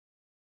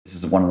This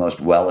is one of the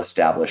most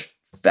well-established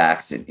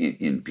facts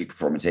in peak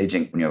performance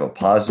aging. When you have a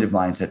positive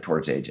mindset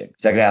towards aging,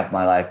 second half of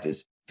my life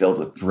is filled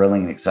with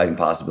thrilling and exciting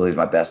possibilities.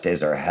 My best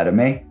days are ahead of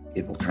me.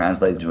 It will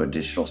translate into an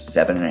additional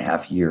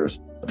 7.5 years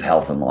of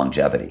health and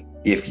longevity.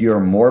 If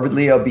you're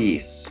morbidly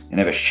obese and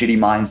have a shitty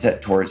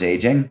mindset towards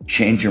aging,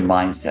 change your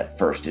mindset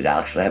first. It'll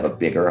actually have a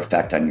bigger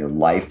effect on your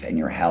life and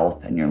your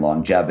health and your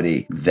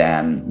longevity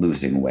than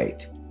losing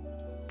weight.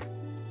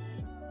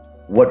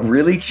 What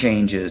really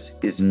changes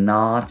is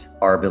not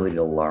our ability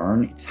to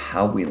learn, it's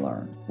how we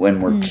learn. When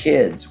we're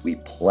kids, we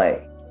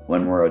play.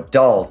 When we're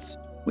adults,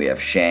 we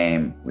have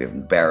shame, we have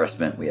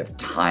embarrassment, we have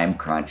time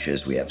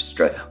crunches, we have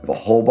stress, we have a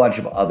whole bunch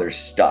of other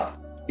stuff.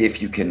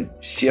 If you can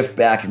shift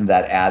back into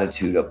that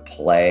attitude of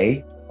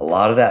play, a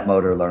lot of that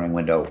motor learning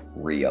window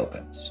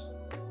reopens.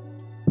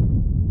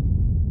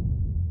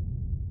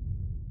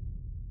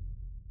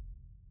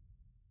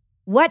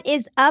 What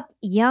is up,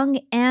 young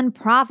and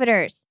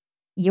profiters?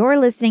 You're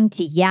listening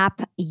to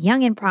Yap,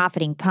 Young and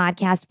Profiting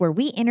podcast, where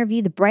we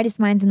interview the brightest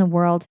minds in the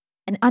world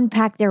and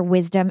unpack their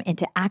wisdom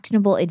into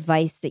actionable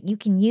advice that you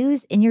can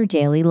use in your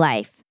daily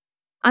life.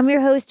 I'm your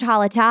host,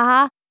 Hala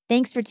Taha.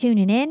 Thanks for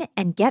tuning in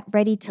and get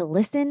ready to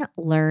listen,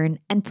 learn,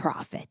 and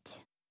profit.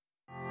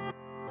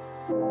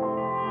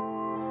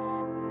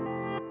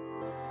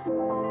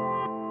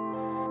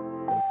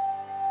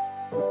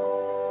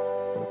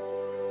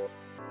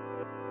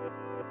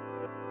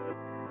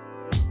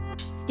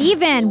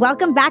 Stephen,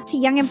 welcome back to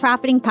Young and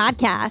Profiting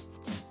Podcast.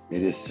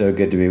 It is so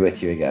good to be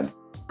with you again.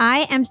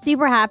 I am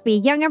super happy.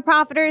 Young and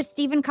Profiters,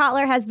 Stephen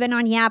Kotler has been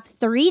on Yap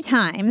 3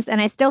 times, and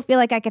I still feel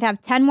like I could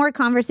have 10 more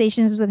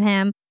conversations with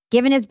him,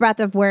 given his breadth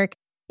of work.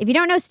 If you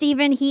don't know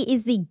Stephen, he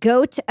is the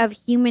GOAT of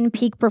human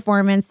peak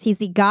performance. He's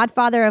the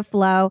godfather of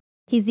flow.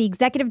 He's the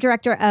executive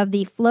director of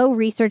the Flow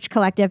Research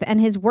Collective, and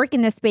his work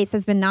in this space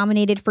has been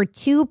nominated for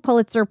 2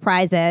 Pulitzer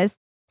Prizes.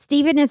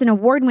 Stephen is an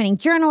award-winning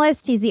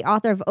journalist. He's the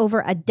author of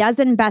over a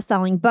dozen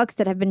best-selling books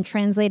that have been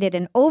translated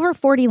in over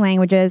 40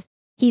 languages.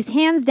 He's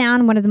hands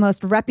down one of the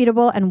most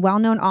reputable and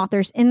well-known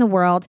authors in the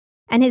world.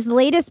 And his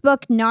latest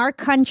book, Nar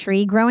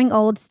Country, Growing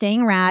Old,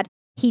 Staying Rad,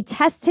 he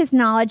tests his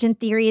knowledge and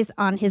theories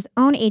on his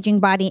own aging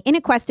body in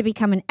a quest to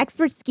become an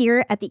expert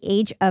skier at the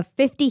age of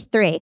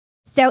 53.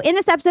 So in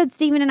this episode,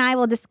 Stephen and I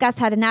will discuss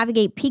how to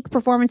navigate peak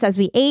performance as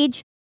we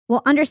age.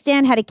 We'll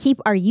understand how to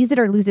keep our use it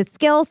or lose it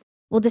skills.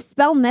 We'll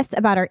dispel myths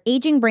about our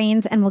aging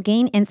brains, and we'll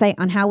gain insight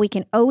on how we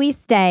can always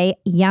stay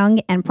young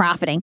and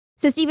profiting.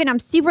 So, Stephen, I'm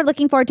super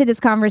looking forward to this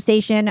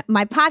conversation.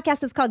 My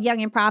podcast is called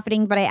Young and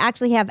Profiting, but I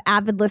actually have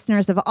avid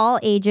listeners of all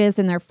ages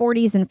in their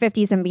 40s and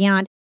 50s and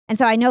beyond. And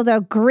so I know they'll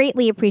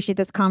greatly appreciate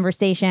this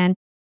conversation.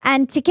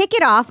 And to kick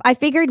it off, I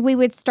figured we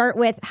would start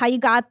with how you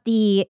got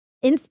the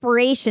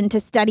inspiration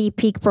to study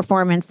peak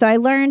performance. So I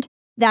learned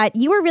that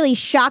you were really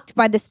shocked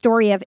by the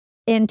story of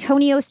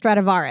Antonio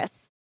Stradivari.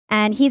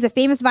 And he's a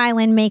famous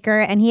violin maker,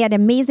 and he had an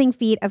amazing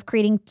feat of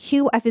creating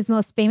 2 of his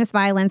most famous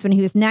violins when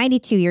he was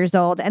 92 years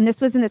old. And this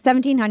was in the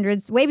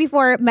 1700s, way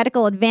before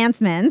medical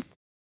advancements.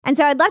 And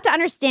so I'd love to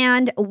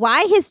understand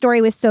why his story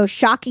was so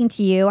shocking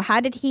to you. How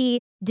did he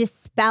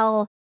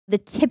dispel the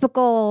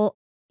typical,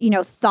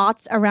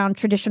 thoughts around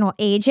traditional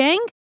aging?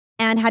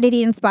 And how did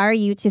he inspire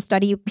you to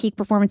study peak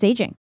performance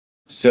aging?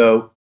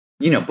 So,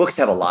 books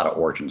have a lot of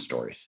origin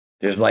stories.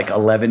 There's like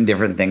 11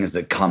 different things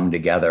that come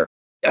together.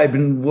 I've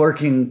been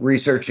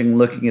researching,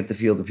 looking at the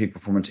field of peak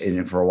performance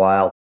aging for a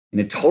while in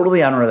a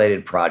totally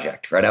unrelated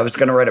project, right? I was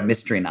going to write a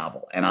mystery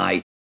novel, and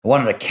I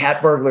wanted a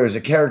cat burglar as a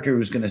character who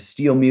was going to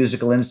steal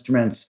musical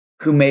instruments.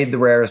 Who made the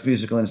rarest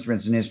musical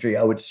instruments in history?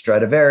 Oh, it's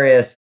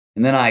Stradivarius.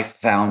 And then I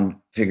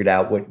figured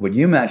out what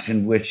you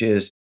mentioned, which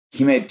is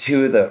he made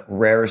 2 of the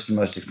rarest and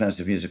most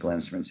expensive musical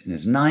instruments in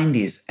his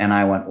 90s. And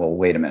I went, well,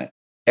 wait a minute.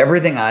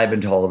 Everything I've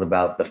been told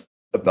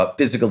about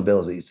physical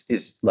abilities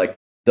is like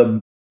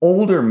the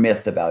older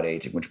myth about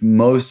aging, which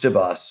most of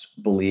us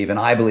believe, and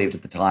I believed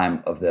at the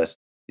time of this,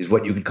 is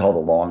what you could call the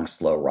long,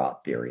 slow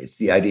rot theory. It's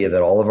the idea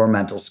that all of our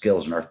mental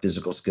skills and our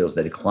physical skills,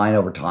 they decline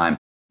over time.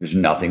 There's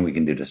nothing we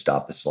can do to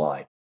stop the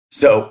slide.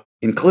 So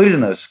included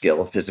in those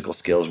physical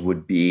skills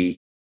would be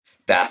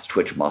fast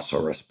twitch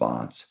muscle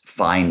response,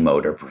 fine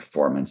motor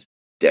performance,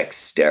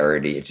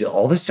 dexterity. It's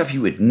all the stuff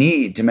you would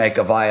need to make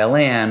a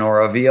violin or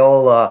a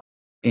viola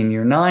in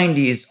your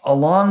 90s,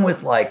 along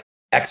with like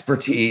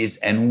expertise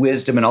and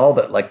wisdom and all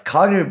that, like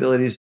cognitive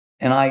abilities.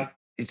 And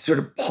it sort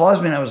of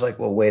paused me, and I was like,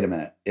 well, wait a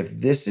minute. If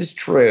this is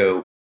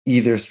true,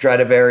 either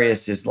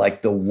Stradivarius is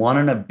like the 1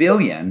 in a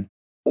billion,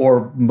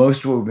 or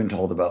most of what we've been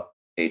told about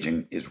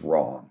aging is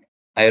wrong.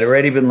 I had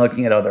already been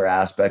looking at other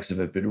aspects of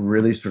it, but it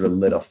really sort of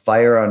lit a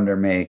fire under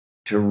me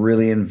to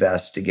really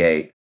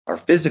investigate our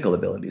physical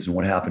abilities and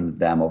what happened to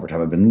them over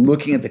time. I've been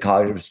looking at the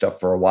cognitive stuff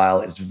for a while.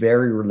 It's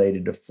very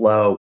related to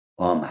flow.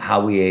 How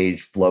we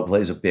age, flow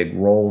plays a big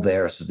role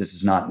there. So this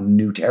is not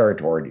new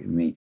territory to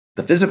me.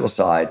 The physical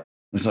side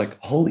was like,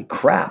 holy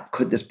crap,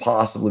 could this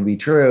possibly be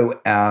true?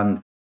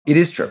 And it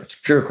is true. It's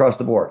true across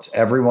the board.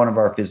 Every one of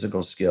our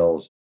physical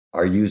skills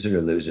are use it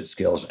or lose it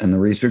skills. And the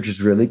research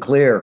is really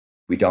clear.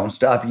 We don't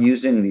stop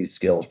using these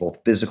skills,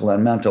 both physical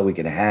and mental. We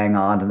can hang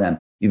on to them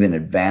even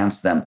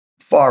advance them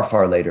far,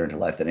 far later into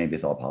life than anybody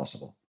thought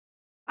possible.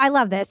 I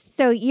love this.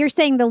 So you're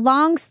saying the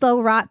long,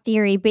 slow rot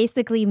theory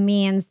basically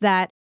means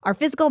that our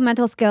physical,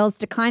 mental skills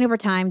decline over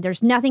time.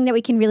 There's nothing that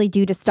we can really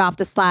do to stop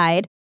the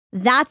slide.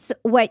 That's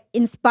what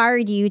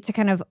inspired you to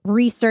kind of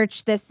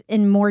research this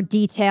in more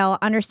detail,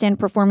 understand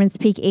performance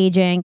peak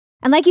aging.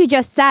 And like you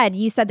just said,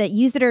 you said that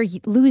use it or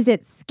lose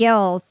it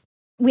skills,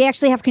 we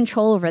actually have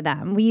control over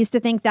them. We used to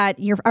think that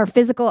our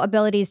physical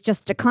abilities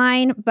just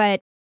decline, but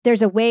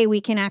there's a way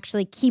we can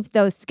actually keep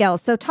those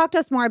skills. So talk to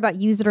us more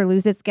about use it or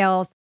lose it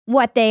skills,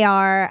 what they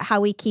are, how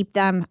we keep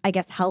them, I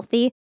guess,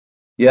 healthy.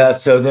 Yeah,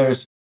 so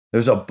there's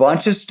a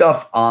bunch of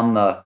stuff on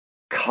the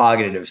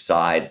cognitive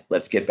side.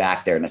 Let's get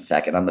back there in a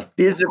second. On the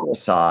physical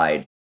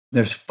side,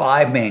 there's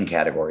 5 main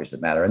categories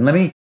that matter.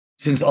 And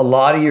since a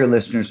lot of your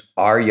listeners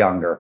are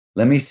younger,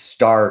 let me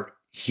start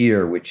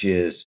here, which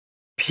is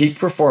peak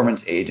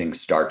performance aging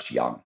starts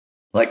young.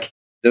 Like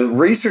the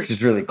research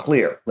is really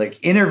clear. Like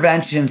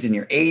interventions in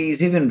your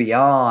 80s, even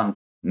beyond,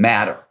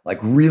 matter. Like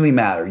really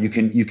matter. You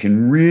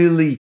can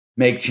really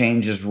make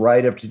changes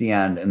right up to the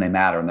end, and they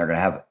matter, and they're going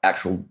to have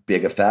actual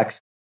big effects.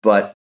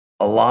 But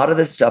a lot of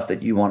the stuff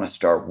that you want to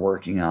start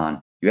working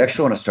on, you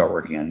actually want to start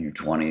working on in your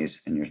 20s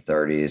and your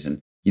 30s. And,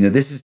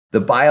 this is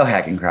the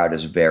biohacking crowd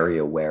is very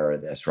aware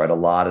of this, right? A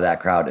lot of that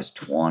crowd is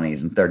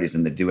 20s and 30s,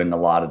 and they're doing a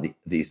lot of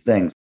these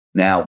things.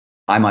 Now,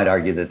 I might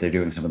argue that they're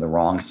doing some of the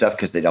wrong stuff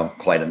because they don't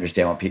quite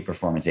understand what peak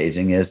performance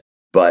aging is.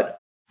 But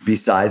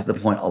besides the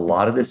point, a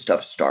lot of this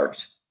stuff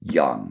starts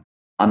young.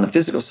 On the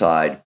physical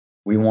side,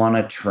 we want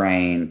to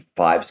train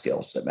 5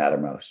 skills that matter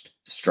most: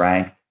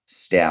 strength,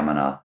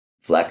 stamina,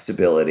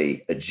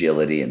 flexibility,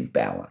 agility, and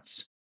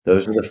balance.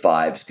 Those are the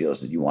 5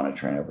 skills that you want to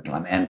train over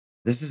time. And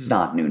this is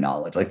not new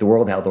knowledge. Like the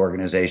World Health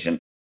Organization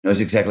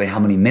knows exactly how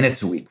many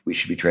minutes a week we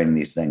should be training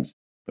these things.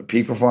 But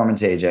peak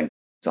performance aging,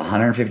 it's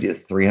 150 to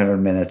 300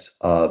 minutes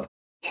of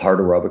hard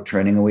aerobic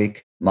training a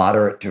week,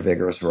 moderate to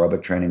vigorous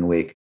aerobic training a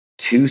week,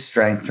 2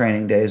 strength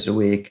training days a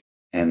week,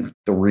 and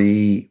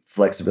 3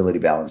 flexibility,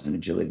 balance, and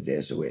agility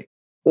days a week.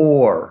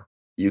 Or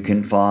you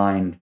can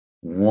find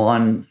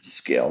 1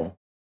 skill.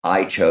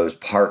 I chose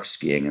park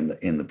skiing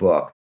in the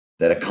book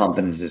that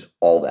accompanies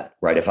all that,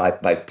 right?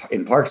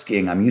 In park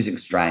skiing, I'm using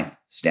strength,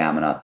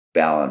 stamina,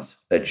 balance,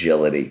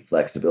 agility,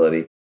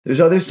 flexibility.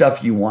 There's other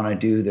stuff you want to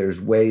do. There's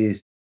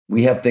ways.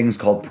 We have things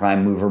called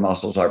prime mover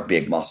muscles, our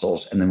big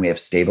muscles, and then we have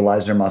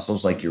stabilizer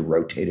muscles like your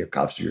rotator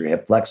cuffs or your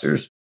hip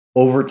flexors.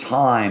 Over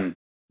time,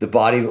 the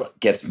body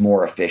gets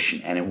more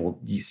efficient, and it will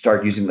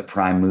start using the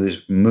prime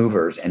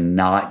movers and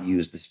not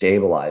use the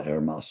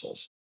stabilizer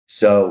muscles.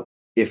 So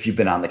if you've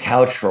been on the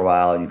couch for a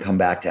while and you come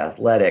back to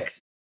athletics,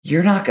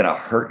 you're not going to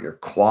hurt your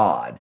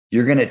quad.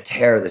 You're going to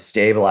tear the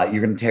stabilizer.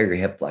 You're going to tear your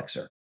hip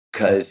flexor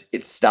because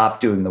it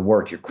stopped doing the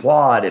work. Your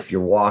quad, if you're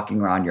walking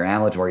around your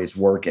ambulatory, it's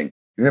working.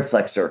 Your hip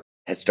flexor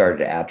has started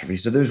to atrophy.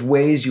 So there's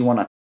ways you want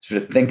to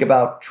sort of think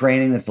about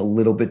training that's a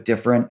little bit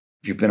different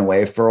if you've been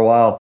away for a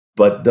while.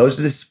 But those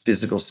are the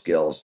physical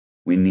skills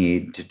we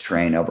need to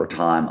train over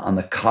time. On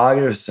the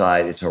cognitive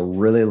side, it's a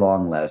really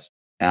long list.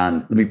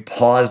 And let me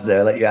pause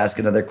there, let you ask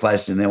another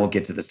question, then we'll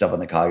get to the stuff on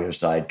the cognitive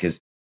side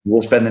because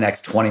we'll spend the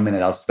next 20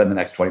 minutes. I'll spend the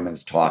next 20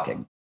 minutes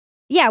talking.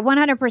 Yeah,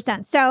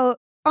 100%. So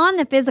on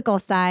the physical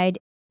side,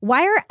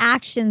 why are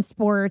action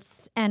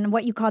sports and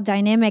what you call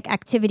dynamic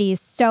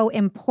activities so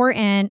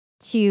important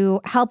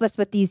to help us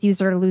with these use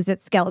it or lose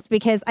it skills?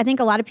 Because I think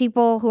a lot of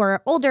people who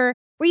are older,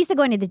 we're used to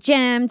going to the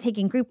gym,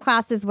 taking group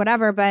classes,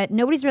 whatever, but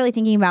nobody's really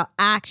thinking about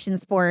action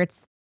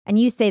sports. And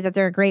you say that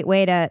they're a great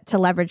way to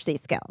leverage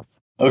these skills.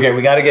 Okay,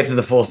 we got to get to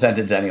the full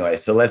sentence anyway.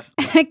 So let's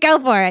go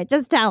for it.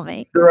 Just tell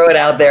me. Throw it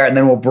out there and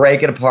then we'll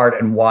break it apart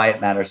and why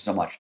it matters so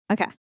much.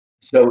 Okay.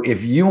 So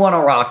if you want to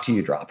rock till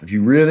you drop, if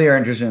you really are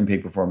interested in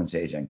peak performance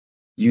aging,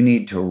 you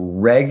need to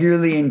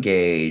regularly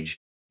engage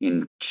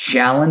in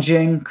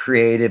challenging,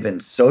 creative,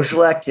 and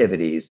social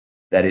activities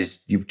that is,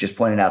 you've just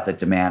pointed out, that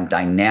demand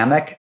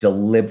dynamic,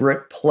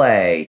 deliberate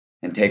play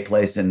and take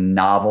place in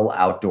novel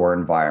outdoor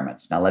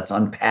environments. Now let's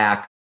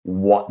unpack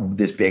what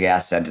this big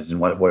ass sentence and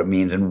what it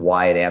means and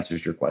why it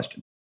answers your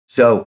question.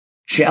 So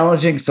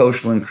challenging,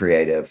 social, and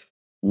creative.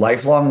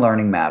 Lifelong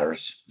learning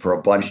matters for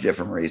a bunch of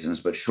different reasons,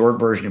 but short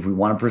version, if we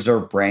want to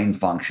preserve brain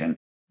function,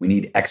 we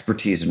need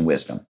expertise and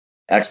wisdom.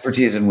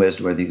 Expertise and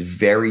wisdom are these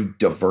very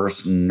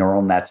diverse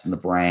neural nets in the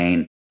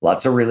brain,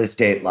 lots of real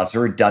estate, lots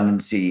of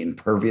redundancy,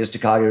 impervious to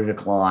cognitive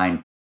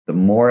decline. The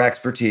more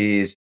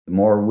expertise, the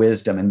more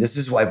wisdom. And this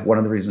is why one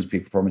of the reasons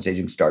peak performance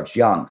aging starts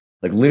young.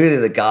 Like literally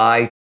the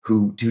guy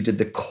who did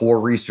the core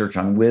research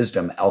on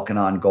wisdom,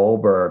 Elkanon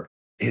Goldberg,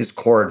 his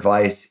core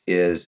advice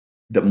is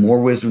the more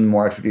wisdom, the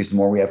more expertise, the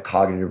more we have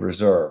cognitive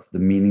reserve, the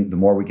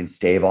more we can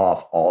stave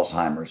off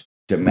Alzheimer's,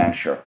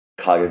 dementia,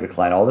 cognitive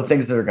decline, all the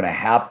things that are going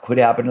to could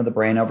happen to the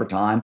brain over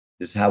time.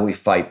 This is how we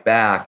fight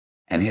back.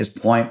 And his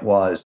point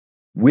was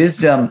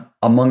wisdom,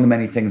 among the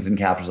many things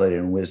encapsulated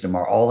in wisdom,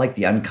 are all like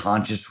the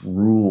unconscious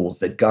rules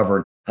that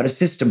govern how do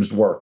systems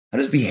work, how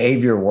does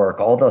behavior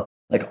work, all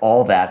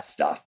that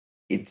stuff.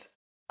 It's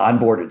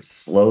onboarded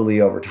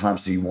slowly over time.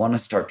 So you want to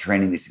start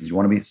training these things. You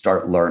want to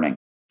start learning.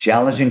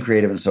 challenging,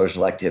 creative, and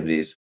social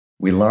activities,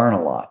 we learn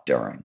a lot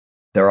during.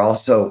 They're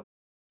also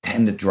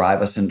tend to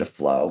drive us into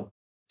flow.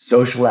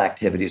 Social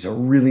activities are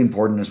really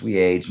important as we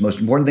age. The most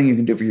important thing you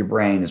can do for your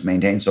brain is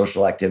maintain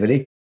social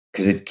activity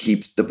because it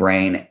keeps the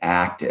brain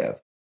active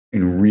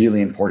in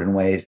really important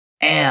ways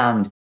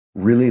and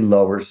really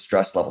lowers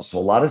stress levels. So a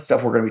lot of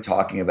stuff we're going to be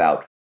talking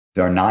about,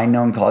 there are 9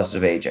 known causes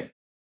of aging.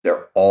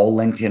 They're all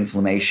linked to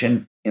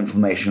inflammation.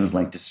 Inflammation is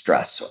linked to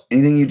stress. So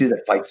anything you do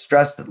that fights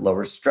stress, that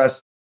lowers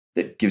stress,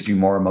 that gives you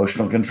more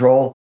emotional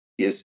control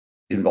is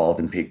involved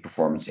in peak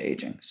performance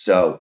aging.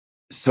 So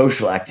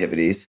social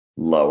activities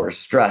lower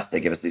stress. They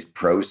give us these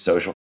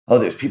pro-social, oh,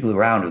 there's people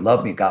around who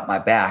love me, got my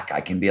back.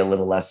 I can be a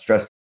little less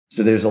stressed.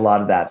 So there's a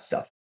lot of that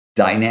stuff.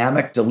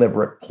 Dynamic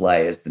deliberate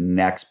play is the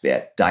next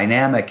bit.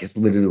 Dynamic is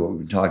literally what we've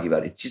been talking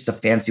about. It's just a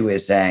fancy way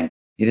of saying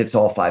it hits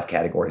all 5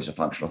 categories of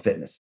functional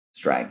fitness: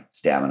 strength,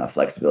 stamina,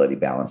 flexibility,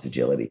 balance,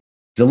 agility.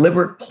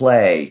 Deliberate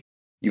play,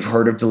 you've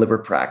heard of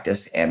deliberate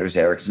practice. Anders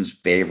Ericsson's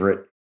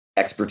favorite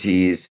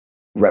expertise,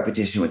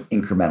 repetition with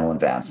incremental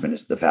advancement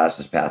is the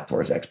fastest path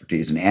towards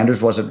expertise. And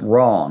Anders wasn't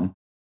wrong,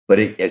 but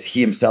as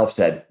he himself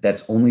said,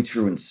 that's only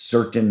true in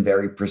certain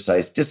very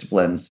precise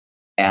disciplines.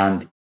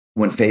 And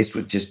when faced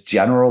with just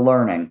general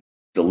learning,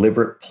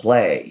 deliberate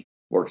play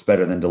works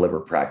better than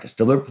deliberate practice.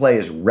 Deliberate play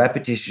is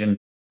repetition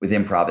with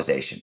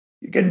improvisation.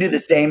 You're going to do the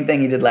same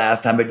thing you did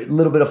last time, but a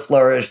little bit of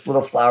flourish, a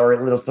little flower,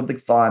 a little something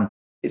fun.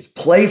 It's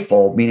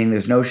playful, meaning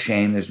there's no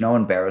shame, there's no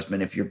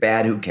embarrassment. If you're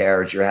bad, who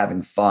cares? You're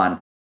having fun.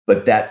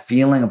 But that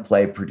feeling of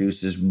play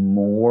produces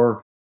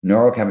more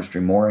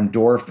neurochemistry, more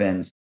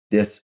endorphins.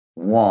 This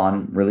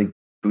one really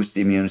boosts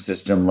the immune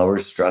system,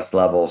 lowers stress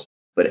levels,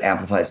 but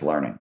amplifies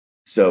learning.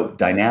 So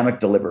dynamic,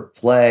 deliberate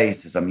play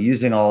says I'm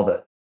using all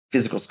the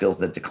physical skills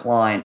that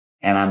decline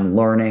and I'm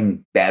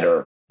learning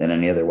better than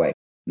any other way.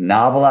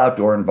 Novel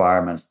outdoor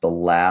environments, the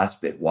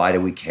last bit. Why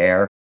do we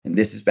care? And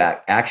this is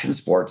back. Action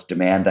sports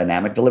demand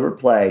dynamic, deliberate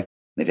play.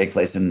 They take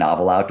place in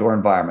novel outdoor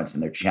environments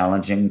and they're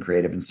challenging,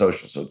 creative, and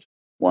social. So it's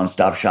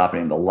one-stop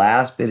shopping. The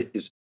last bit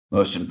is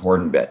most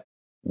important bit.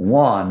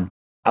 One,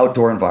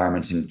 outdoor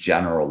environments in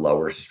general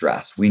lower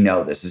stress. We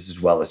know this. This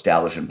is well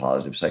established in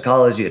positive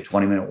psychology. A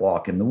 20-minute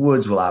walk in the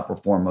woods will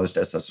outperform most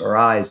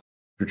SSRIs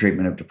for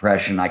treatment of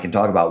depression. I can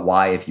talk about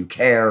why if you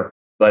care,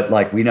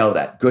 but we know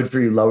that. Good for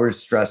you, lowers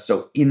stress.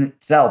 So in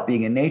itself,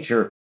 being in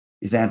nature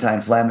is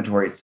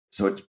anti-inflammatory.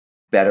 So it's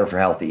better for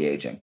healthy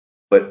aging.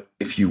 But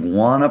if you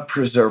want to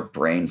preserve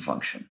brain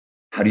function,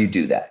 how do you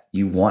do that?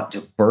 You want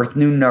to birth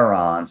new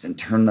neurons and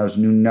turn those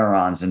new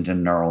neurons into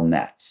neural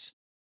nets.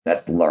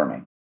 That's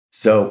learning.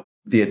 So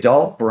the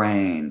adult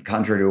brain,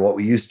 contrary to what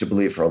we used to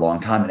believe for a long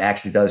time, it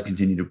actually does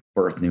continue to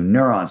birth new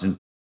neurons. And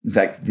in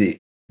fact, the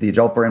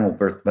adult brain will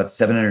birth about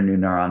 700 new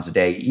neurons a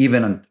day,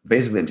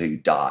 basically until you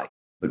die.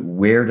 But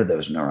where do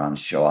those neurons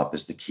show up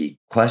is the key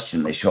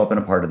question. They show up in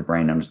a part of the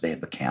brain known as the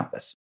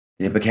hippocampus.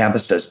 The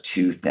hippocampus does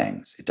 2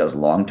 things. It does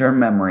long-term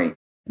memory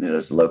and it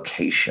does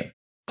location,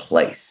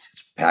 place.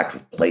 It's packed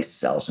with place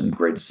cells and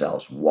grid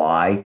cells.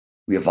 Why?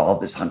 We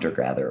evolved as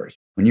hunter-gatherers.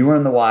 When you were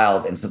in the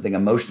wild and something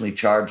emotionally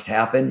charged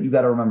happened, you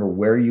got to remember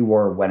where you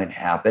were when it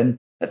happened.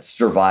 That's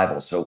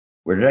survival. So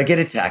where did I get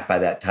attacked by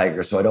that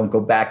tiger so I don't go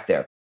back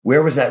there?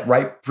 Where was that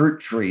ripe fruit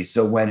tree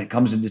so when it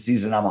comes into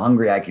season, I'm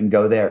hungry, I can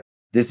go there?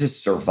 This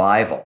is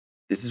survival.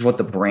 This is what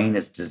the brain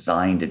is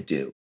designed to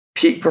do.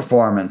 Peak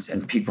performance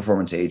and peak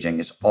performance aging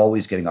is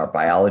always getting our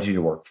biology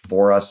to work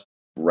for us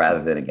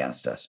rather than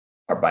against us.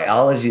 Our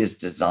biology is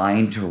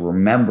designed to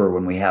remember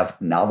when we have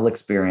novel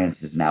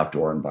experiences in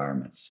outdoor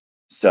environments.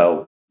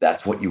 So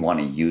that's what you want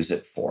to use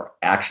it for.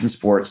 Action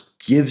sports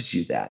gives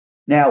you that.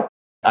 Now,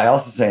 I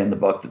also say in the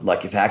book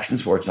that if action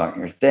sports aren't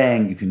your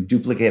thing, you can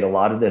duplicate a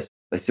lot of this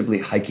by simply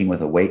hiking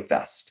with a weight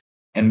vest.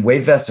 And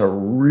weight vests are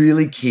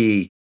really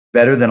key,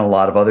 better than a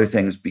lot of other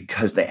things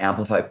because they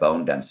amplify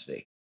bone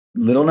density.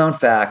 Little known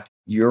fact,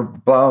 your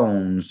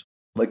bones,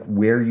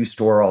 where you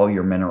store all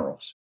your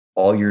minerals,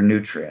 all your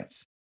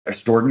nutrients, are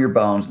stored in your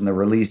bones and they're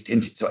released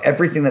into. So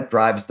everything that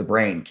drives the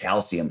brain,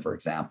 calcium, for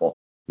example,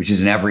 which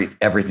is in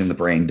everything the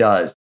brain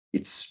does,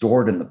 it's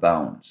stored in the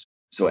bones.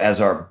 So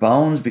as our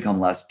bones become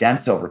less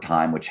dense over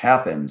time, which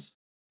happens,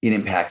 it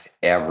impacts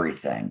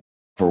everything.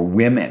 For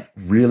women,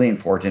 really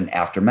important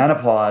after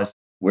menopause,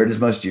 where does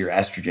most of your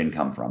estrogen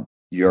come from?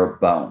 Your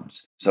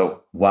bones.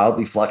 So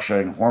wildly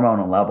fluctuating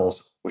hormonal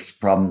levels, which is a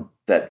problem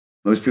that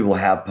most people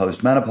have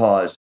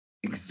post-menopause,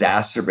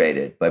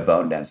 exacerbated by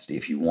bone density.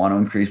 If you want to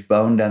increase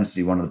bone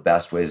density, one of the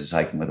best ways is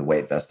hiking with a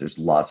weight vest. There's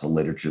lots of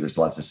literature. There's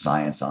lots of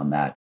science on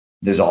that.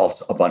 There's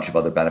also a bunch of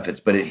other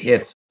benefits, but it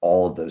hits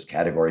all of those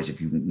categories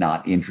if you're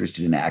not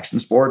interested in action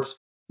sports.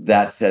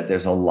 That said,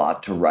 there's a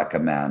lot to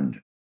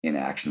recommend in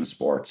action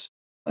sports,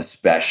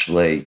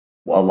 especially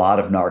a lot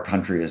of our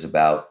country is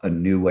about a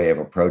new way of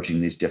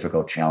approaching these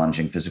difficult,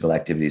 challenging physical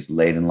activities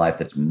late in life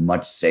that's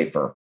much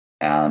safer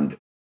and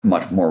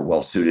much more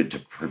well-suited to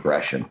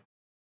progression.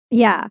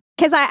 Yeah,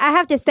 because I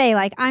have to say,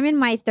 I'm in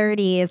my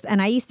 30s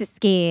and I used to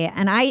ski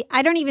and I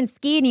don't even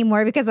ski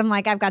anymore because I'm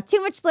I've got too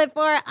much to live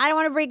for. I don't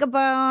want to break a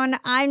bone.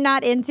 I'm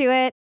not into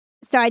it.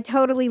 So I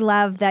totally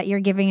love that you're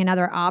giving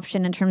another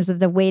option in terms of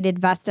the weighted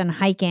vest and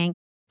hiking.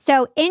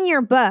 So in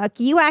your book,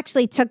 you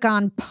actually took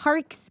on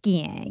park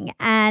skiing.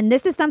 And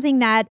this is something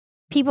that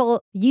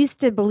people used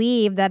to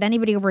believe that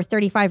anybody over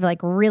 35 like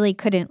really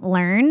couldn't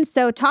learn.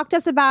 So talk to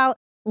us about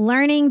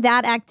learning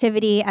that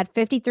activity at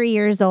 53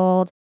 years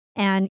old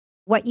and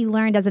what you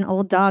learned as an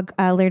old dog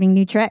learning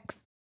new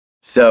tricks.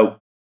 So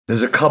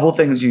there's a couple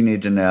things you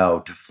need to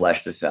know to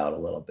flesh this out a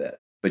little bit.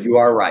 But you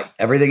are right.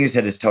 Everything you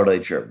said is totally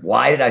true.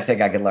 Why did I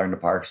think I could learn to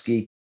park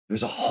ski?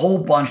 There's a whole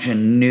bunch of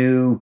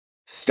new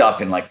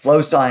stuff in like flow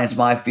science,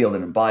 my field,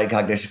 and in body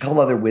cognition, a couple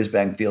other whiz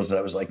bang fields that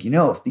I was like,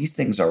 if these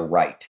things are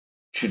right,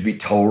 it should be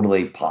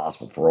totally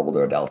possible for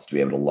older adults to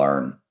be able to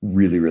learn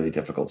really, really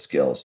difficult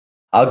skills.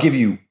 I'll give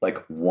you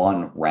like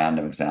one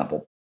random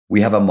example.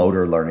 We have a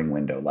motor learning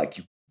window. Like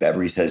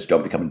everybody says,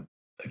 don't become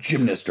a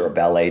gymnast or a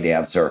ballet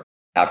dancer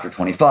after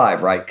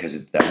 25, right?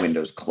 Because that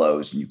window's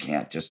closed and you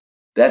can't just.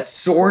 That's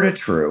sort of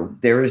true.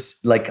 There is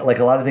like a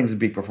lot of things in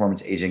peak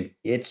performance aging.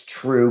 It's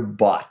true,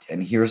 but,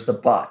 and here's the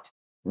but.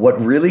 What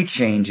really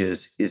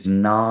changes is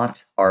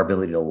not our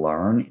ability to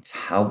learn. It's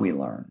how we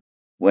learn.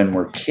 When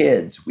we're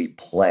kids, we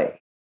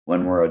play.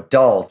 When we're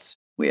adults,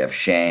 we have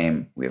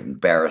shame, we have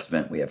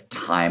embarrassment, we have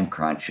time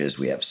crunches,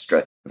 we have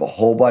stress, we have a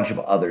whole bunch of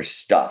other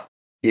stuff.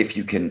 If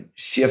you can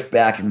shift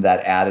back into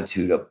that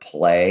attitude of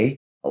play,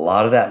 a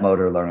lot of that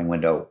motor learning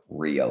window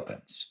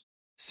reopens.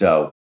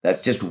 So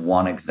that's just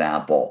one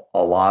example.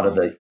 A lot of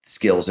the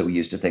skills that we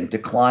used to think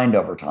declined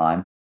over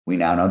time, we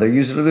now know they're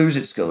use it or lose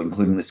it skills,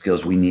 including the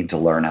skills we need to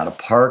learn how to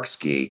park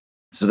ski.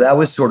 So that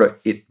was sort of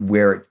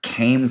where it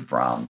came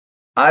from.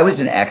 I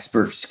was an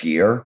expert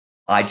skier.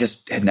 I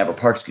just had never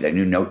park skied. I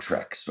knew no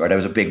tricks, right? I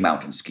was a big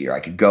mountain skier. I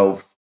could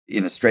go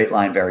in a straight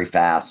line very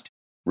fast,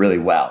 really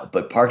well.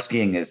 But park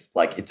skiing is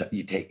like, it's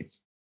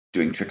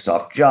doing tricks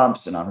off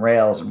jumps and on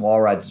rails and wall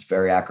rides. It's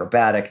very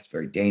acrobatic. It's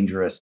very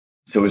dangerous.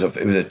 So it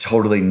was a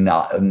totally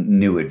not a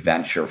new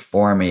adventure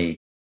for me.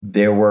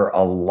 There were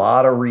a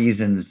lot of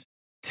reasons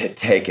to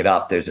take it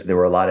up. There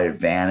were a lot of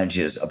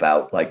advantages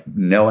about like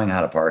knowing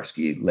how to park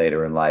ski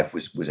later in life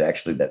was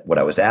actually what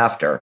I was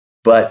after.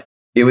 But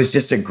it was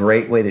just a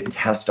great way to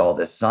test all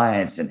this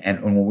science.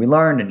 And when we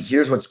learned, and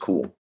here's what's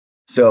cool.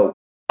 So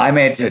I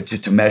made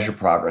to measure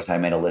progress, I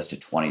made a list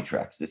of 20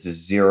 tricks. This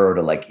is 0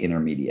 to like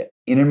intermediate.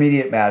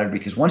 Intermediate mattered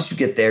because once you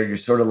get there, you're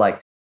sort of like,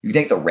 you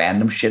take the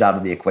random shit out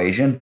of the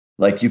equation.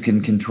 Like you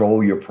can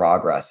control your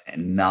progress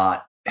and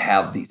not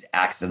have these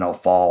accidental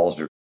falls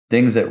or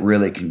things that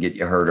really can get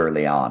you hurt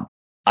early on.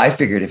 I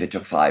figured if it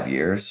took 5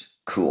 years,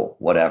 cool,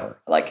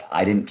 whatever. Like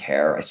I didn't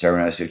care. I started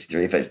when I was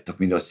 53. If it took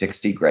me to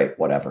 60, great,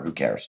 whatever, who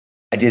cares?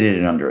 I did it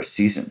in under a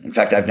season. In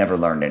fact, I've never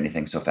learned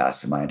anything so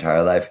fast in my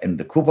entire life. And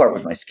the cool part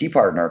was my ski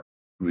partner,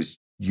 who was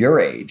your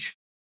age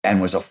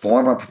and was a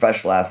former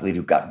professional athlete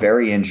who got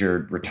very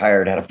injured,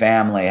 retired, had a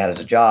family, had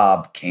a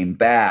job, came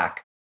back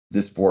to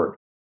the sport.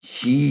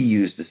 He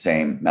used the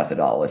same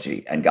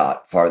methodology and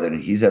got farther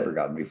than he's ever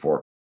gotten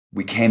before.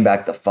 We came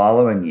back the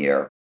following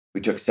year. We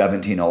took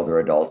 17 older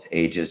adults,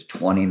 ages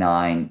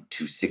 29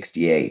 to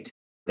 68.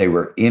 They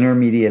were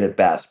intermediate at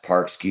best,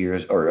 park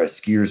skiers or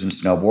skiers and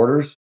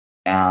snowboarders.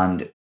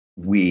 And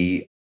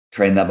we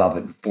trained them up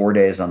in 4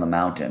 days on the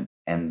mountain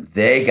and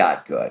they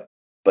got good.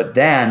 But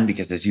then,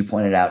 because as you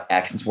pointed out,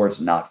 action sports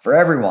not for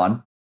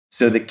everyone.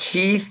 So the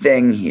key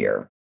thing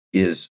here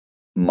is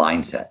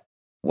mindset.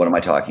 What am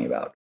I talking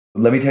about?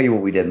 Let me tell you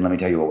what we did, and let me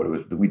tell you what it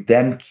was. We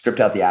then stripped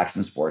out the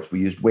action sports. We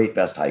used weight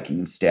vest hiking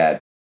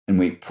instead, and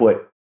we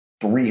put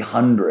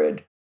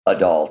 300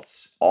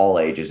 adults, all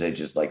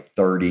ages like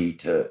 30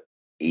 to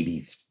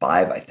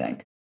 85, I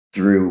think,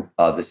 through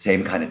the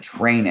same kind of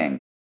training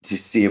to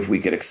see if we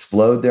could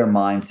explode their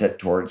mindset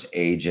towards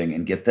aging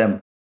and get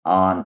them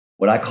on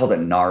what I call the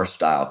NAR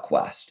style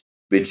quest,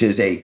 which is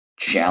a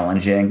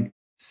challenging,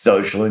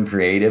 social and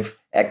creative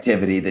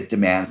activity that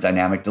demands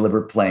dynamic,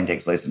 deliberate play and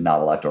takes place in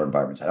novel outdoor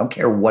environments. I don't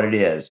care what it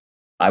is.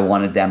 I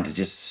wanted them to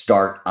just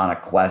start on a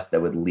quest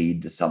that would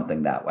lead to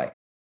something that way.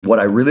 What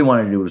I really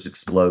wanted to do was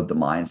explode the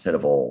mindset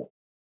of old.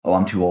 Oh,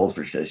 I'm too old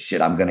for this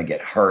shit. I'm going to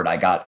get hurt. I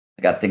got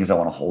things I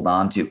want to hold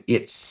on to.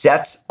 It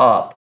sets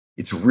up.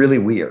 It's really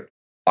weird.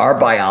 Our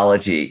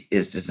biology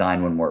is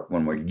designed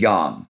when we're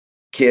young,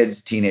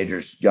 kids,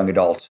 teenagers, young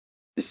adults.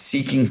 The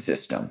seeking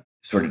system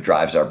sort of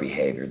drives our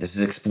behavior. This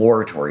is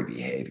exploratory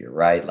behavior,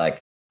 right? Like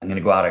I'm going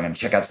to go out, I'm going to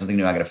check out something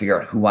new. I'm going to figure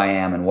out who I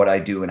am and what I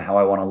do and how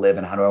I want to live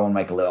and how do I want to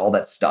make a live, all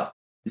that stuff.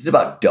 This is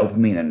about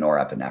dopamine and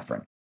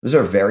norepinephrine. Those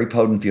are very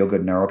potent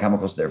feel-good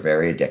neurochemicals. They're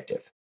very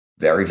addictive.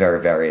 Very, very,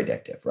 very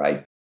addictive,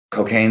 right?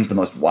 Cocaine's the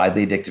most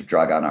widely addictive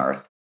drug on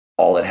earth.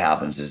 All that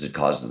happens is it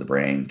causes the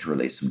brain to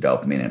release some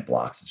dopamine and it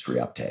blocks its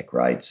reuptake,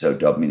 right? So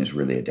dopamine is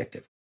really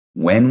addictive.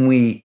 When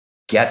we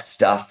get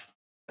stuff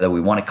that we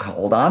want to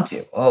hold on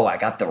to, oh, I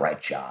got the right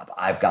job.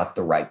 I've got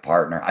the right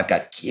partner. I've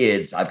got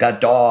kids. I've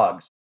got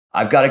dogs.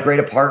 I've got a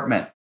great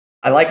apartment.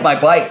 I like my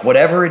bike,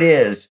 whatever it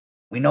is.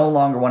 We no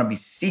longer want to be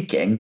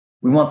seeking.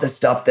 We want the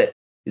stuff that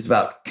is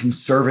about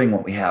conserving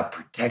what we have,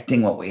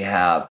 protecting what we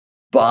have,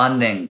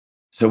 bonding,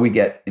 So we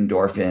get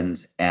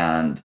endorphins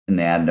and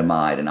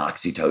anandamide and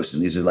oxytocin.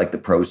 These are like the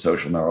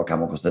pro-social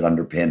neurochemicals that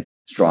underpin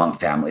strong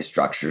family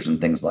structures and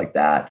things like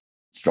that,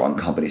 strong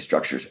company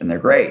structures, and they're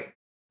great.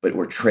 But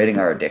we're trading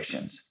our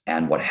addictions.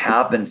 And what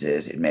happens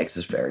is it makes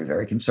us very,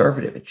 very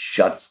conservative. It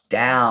shuts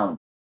down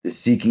the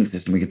seeking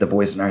system. We get the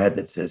voice in our head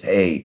that says,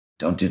 hey,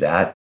 don't do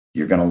that.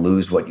 You're going to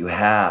lose what you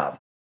have.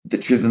 The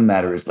truth of the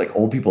matter is, like,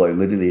 old people are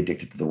literally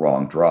addicted to the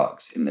wrong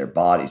drugs in their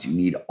bodies. You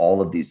need all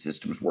of these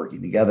systems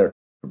working together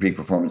for peak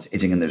performance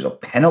aging. And there's a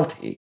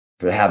penalty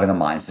for having a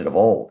mindset of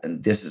old.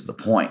 And this is the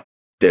point.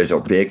 There's a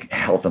big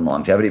health and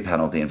longevity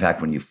penalty. In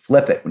fact, when you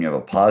flip it, when you have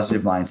a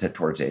positive mindset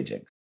towards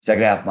aging,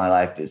 second half of my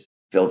life is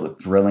filled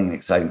with thrilling and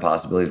exciting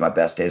possibilities. My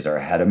best days are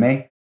ahead of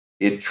me.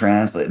 It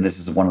translates, and this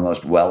is one of the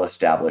most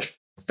well-established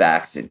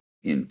facts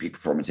in peak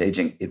performance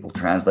aging, it will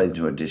translate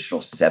into an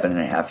additional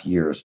 7.5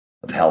 years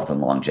of health and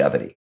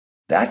longevity.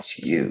 That's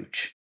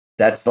huge.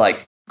 That's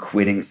like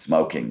quitting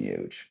smoking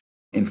huge.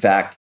 In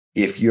fact,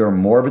 if you're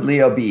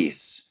morbidly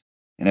obese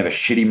and have a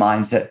shitty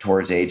mindset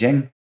towards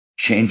aging,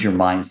 change your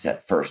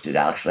mindset first. It'll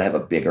actually have a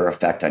bigger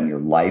effect on your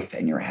life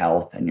and your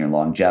health and your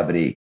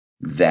longevity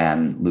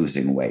than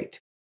losing weight.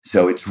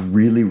 So it's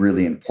really,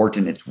 really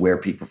important. It's where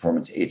peak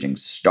performance aging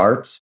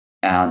starts.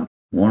 And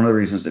one of the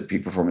reasons that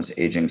peak performance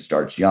aging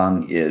starts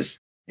young is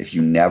if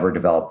you never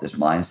develop this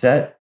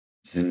mindset,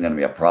 this isn't going to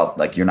be a problem.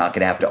 Like, you're not going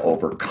to have to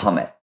overcome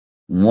it.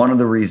 One of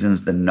the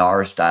reasons the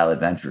NAR style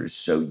adventure is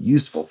so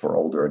useful for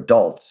older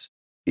adults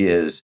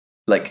is,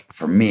 like,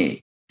 for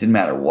me, didn't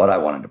matter what I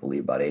wanted to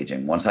believe about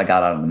aging. Once I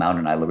got out on the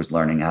mountain, I was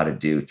learning how to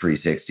do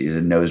 360s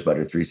and nose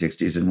butter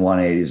 360s and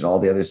 180s and all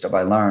the other stuff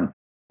I learned.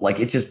 Like,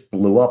 it just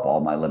blew up all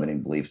my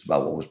limiting beliefs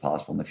about what was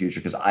possible in the future,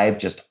 because I've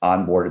just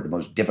onboarded the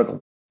most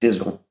difficult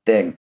physical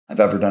thing I've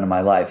ever done in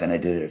my life, and I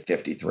did it at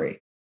 53.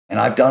 And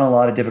I've done a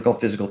lot of difficult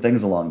physical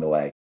things along the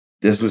way.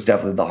 This was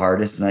definitely the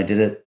hardest, and I did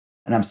it.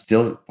 And I'm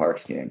still park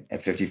skiing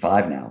at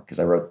 55 now, because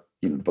I wrote,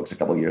 the book's a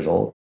couple of years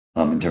old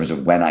in terms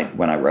of when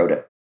I wrote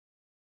it.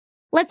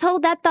 Let's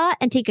hold that thought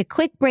and take a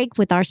quick break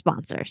with our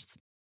sponsors.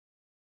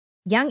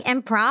 Young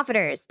and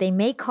Profiters, they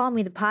may call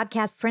me the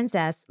podcast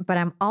princess, but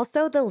I'm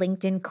also the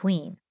LinkedIn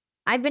queen.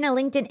 I've been a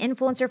LinkedIn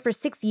influencer for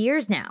 6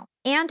 years now,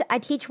 and I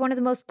teach one of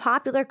the most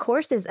popular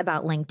courses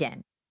about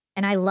LinkedIn.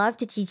 And I love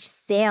to teach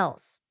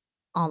sales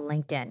on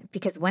LinkedIn,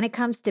 because when it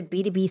comes to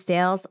B2B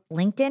sales,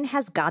 LinkedIn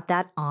has got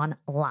that on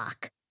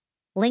lock.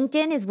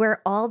 LinkedIn is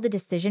where all the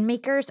decision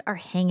makers are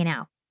hanging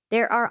out.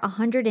 There are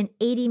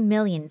 180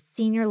 million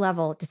senior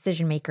level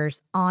decision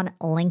makers on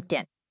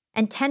LinkedIn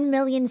and 10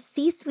 million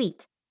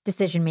C-suite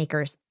decision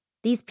makers.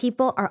 These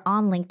people are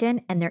on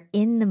LinkedIn and they're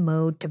in the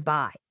mode to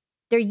buy.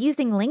 They're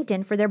using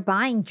LinkedIn for their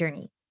buying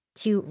journey,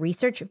 to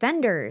research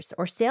vendors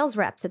or sales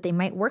reps that they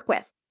might work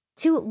with,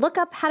 to look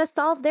up how to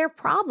solve their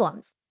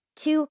problems,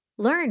 to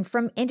learn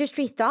from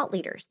industry thought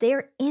leaders. They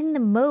are in the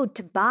mode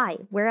to buy,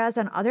 whereas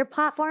on other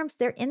platforms,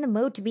 they're in the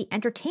mode to be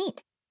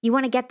entertained. You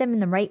want to get them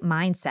in the right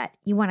mindset.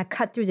 You want to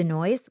cut through the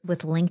noise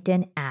with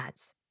LinkedIn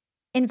ads.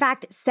 In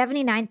fact,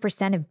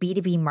 79% of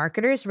B2B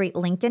marketers rate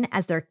LinkedIn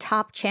as their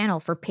top channel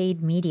for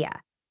paid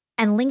media.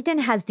 And LinkedIn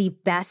has the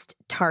best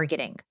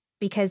targeting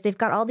because they've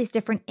got all these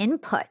different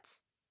inputs.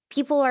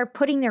 People are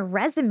putting their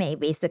resume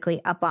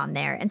basically up on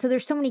there. And so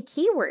there's so many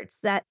keywords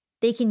that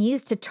they can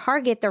use to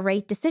target the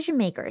right decision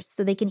makers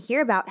so they can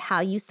hear about how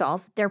you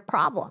solve their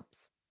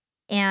problems.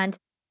 And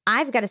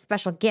I've got a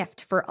special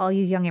gift for all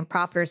you young and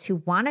profiters who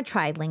want to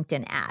try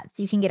LinkedIn ads.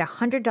 You can get a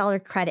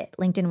 $100 credit.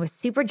 LinkedIn was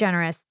super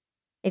generous.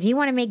 If you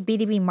want to make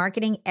B2B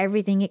marketing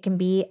everything it can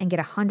be and get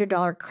a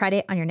 $100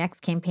 credit on your next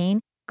campaign,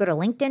 go to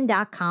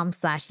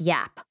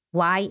linkedin.com/yap,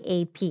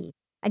 Y-A-P.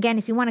 Again,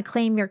 if you want to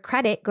claim your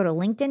credit, go to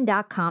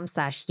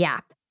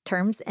linkedin.com/yap.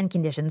 Terms and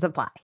conditions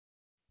apply.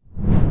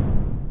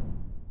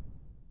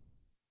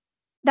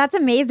 That's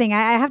amazing.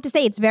 I have to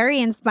say, it's very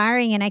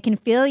inspiring, and I can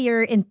feel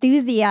your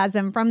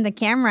enthusiasm from the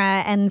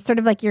camera and sort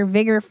of like your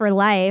vigor for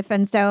life.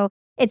 And so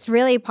it's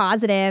really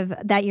positive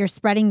that you're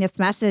spreading this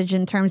message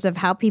in terms of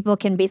how people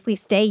can basically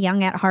stay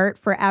young at heart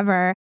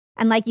forever.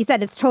 And like you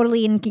said, it's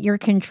totally in your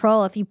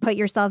control if you put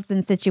yourselves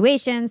in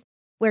situations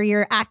where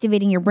you're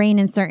activating your brain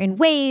in certain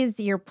ways,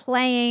 you're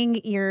playing,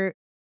 you're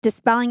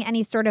dispelling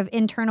any sort of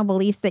internal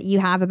beliefs that you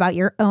have about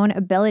your own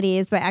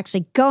abilities by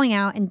actually going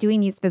out and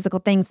doing these physical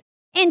things.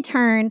 In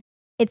turn,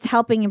 it's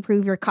helping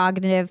improve your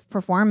cognitive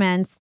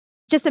performance.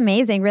 Just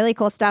amazing, really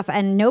cool stuff.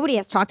 And nobody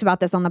has talked about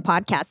this on the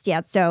podcast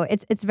yet. So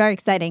it's very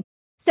exciting.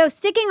 So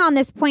sticking on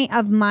this point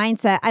of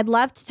mindset, I'd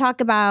love to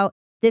talk about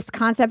this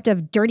concept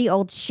of dirty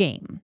old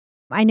shame.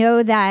 I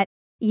know that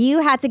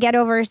you had to get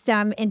over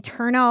some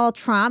internal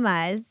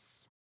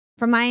traumas.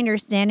 From my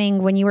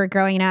understanding, when you were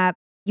growing up,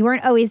 you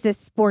weren't always this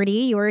sporty.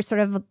 You were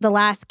sort of the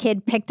last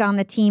kid picked on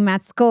the team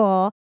at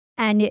school.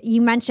 And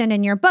you mentioned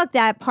in your book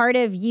that part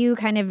of you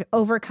kind of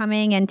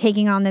overcoming and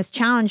taking on this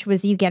challenge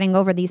was you getting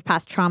over these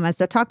past traumas.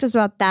 So talk to us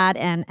about that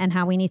and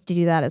how we need to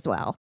do that as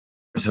well.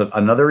 So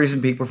another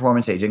reason peak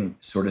performance aging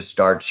sort of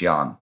starts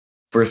young.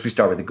 First, we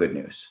start with the good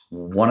news.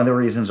 One of the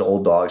reasons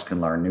old dogs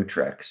can learn new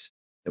tricks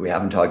that we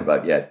haven't talked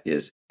about yet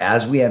is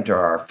as we enter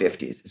our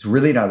 50s, it's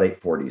really in our late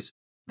 40s,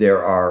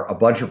 there are a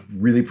bunch of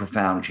really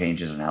profound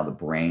changes in how the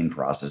brain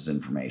processes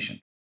information.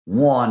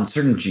 One,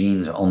 certain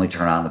genes only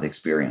turn on with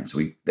experience.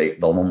 They'll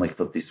only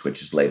flip these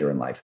switches later in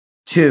life.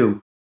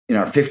 Two, in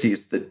our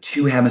 50s, the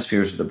two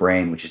hemispheres of the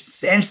brain, which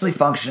essentially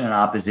function in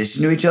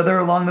opposition to each other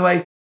along the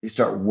way, they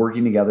start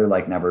working together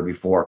like never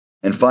before.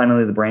 And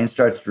finally, the brain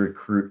starts to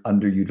recruit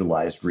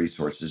underutilized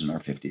resources in our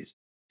 50s.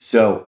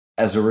 So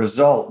as a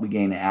result, we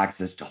gain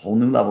access to whole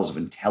new levels of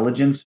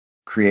intelligence,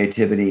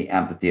 creativity,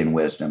 empathy, and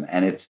wisdom.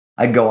 And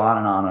I go on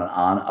and on and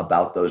on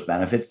about those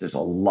benefits. There's a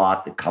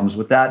lot that comes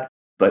with that,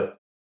 but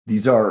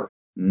these are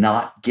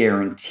not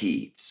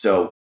guaranteed.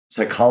 So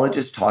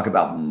psychologists talk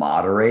about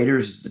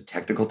moderators, is the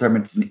technical term.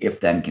 It's an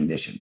if-then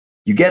condition.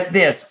 You get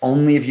this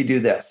only if you do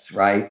this,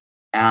 right?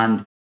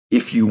 And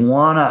if you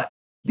want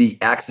the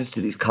access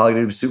to these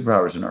cognitive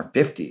superpowers in our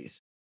 50s,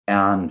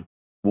 and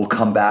we'll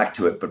come back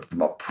to it, but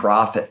from a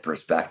profit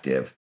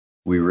perspective,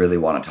 we really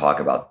want to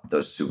talk about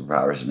those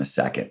superpowers in a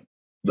second.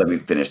 Let me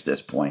finish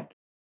this point.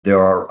 There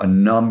are a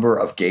number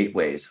of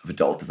gateways of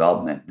adult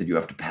development that you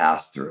have to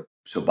pass through.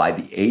 So by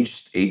the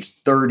age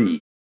 30,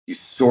 you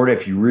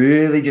if you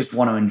really just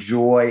want to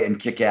enjoy and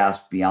kick ass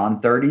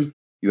beyond 30,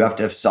 you have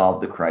to have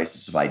solved the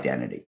crisis of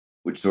identity,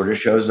 which sort of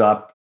shows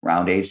up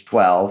around age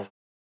 12.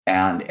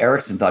 And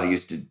Erickson thought it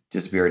used to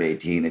disappear at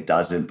 18. It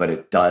doesn't, but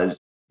it does.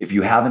 If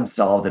you haven't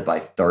solved it by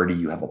 30,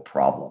 you have a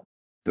problem.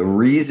 The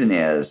reason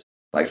is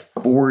by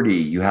 40,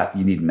 you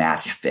need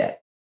match fit.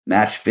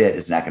 Match fit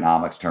is an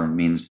economics term. It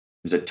means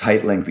there's a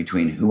tight link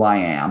between who I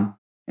am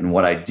and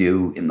what I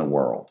do in the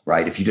world,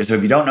 right? If you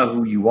don't know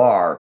who you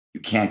are, you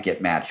can't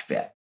get match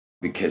fit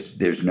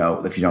because if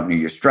you don't know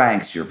your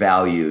strengths, your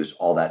values,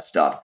 all that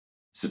stuff.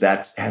 So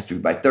that has to be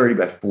by 30,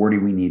 by 40,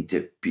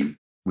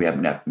 we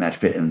have match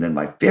fit. And then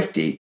by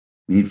 50,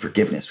 we need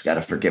forgiveness. We got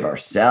to forgive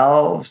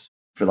ourselves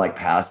for like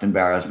past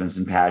embarrassments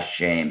and past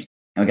shames.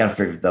 And we got to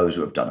forgive those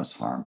who have done us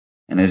harm.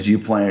 And as you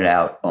pointed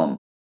out,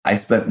 I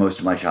spent most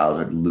of my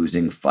childhood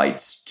losing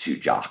fights to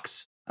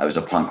jocks. I was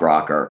a punk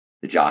rocker.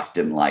 The jocks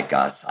didn't like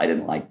us. I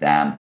didn't like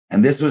them.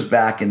 And this was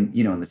back in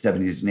the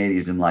 70s and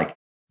 80s. And like,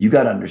 you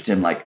got to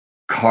understand, like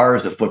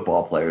cars of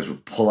football players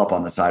would pull up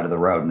on the side of the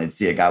road and they'd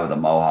see a guy with a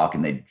mohawk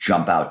and they'd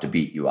jump out to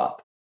beat you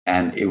up.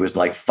 And it was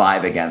like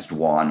 5 against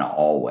 1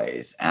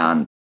 always.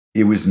 And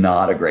it was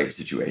not a great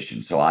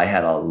situation. So I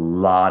had a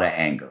lot of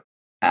anger.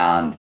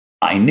 And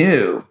I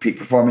knew peak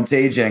performance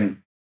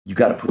aging, you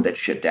got to put that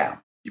shit down.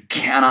 You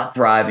cannot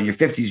thrive in your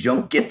 50s. You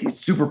don't get these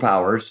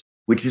superpowers,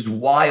 which is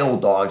why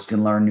old dogs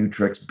can learn new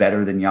tricks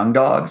better than young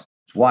dogs.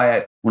 It's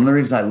why one of the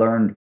reasons I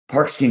learned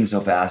park skiing so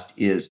fast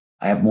is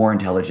I have more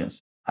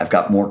intelligence. I've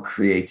got more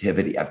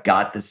creativity. I've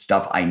got the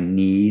stuff I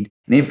need.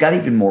 And I've got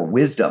even more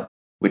wisdom,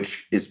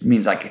 which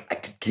means I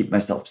could keep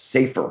myself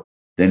safer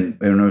than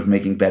when I was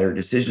making better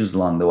decisions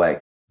along the way.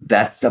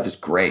 That stuff is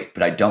great,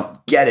 but I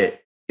don't get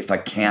it if I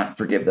can't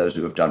forgive those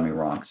who have done me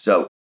wrong.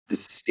 So the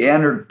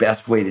standard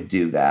best way to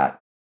do that,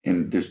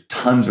 and there's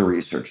tons of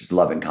research, is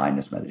loving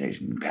kindness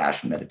meditation,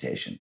 compassion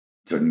meditation.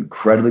 It's an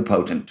incredibly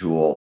potent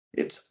tool.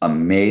 It's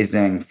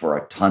amazing for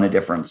a ton of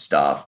different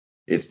stuff.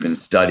 It's been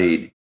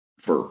studied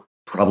for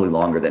probably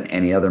longer than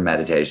any other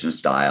meditation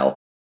style.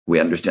 We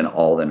understand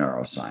all the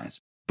neuroscience.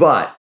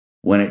 But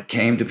when it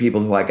came to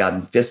people who I got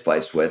in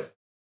fistfights with,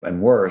 and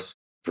worse,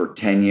 for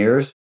 10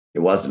 years, it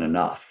wasn't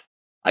enough.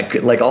 I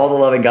could, like all the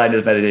loving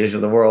kindness meditation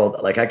in the world,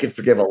 like I could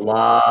forgive a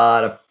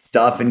lot of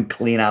stuff and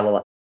clean out a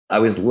lot. I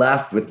was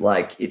left with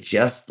it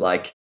just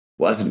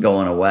wasn't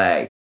going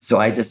away. So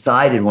I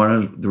decided one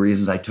of the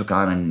reasons I took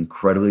on an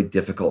incredibly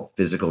difficult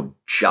physical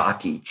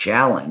jockey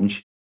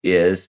challenge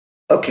is,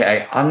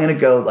 okay, I'm going to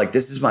go,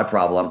 this is my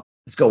problem.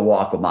 Let's go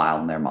walk a mile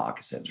in their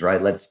moccasins,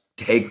 right? Let's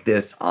take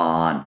this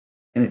on.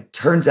 And it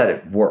turns out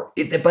it worked.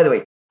 By the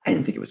way, I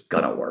didn't think it was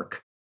going to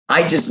work.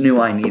 I just knew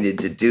I needed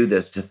to do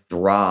this to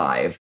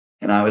thrive.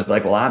 And I was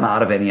like, well, I'm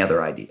out of any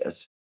other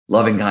ideas.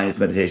 Loving kindness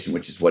meditation,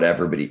 which is what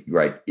everybody,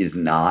 right, is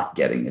not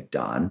getting it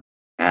done.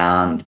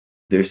 And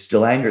there's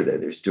still anger there.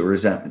 There's still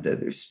resentment there.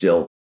 There's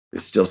still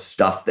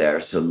stuff there.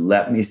 So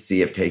let me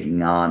see if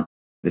taking on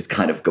this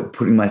kind of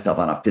putting myself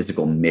on a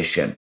physical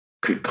mission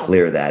could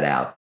clear that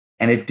out.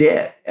 And it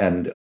did.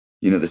 And,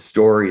 the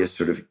story is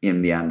sort of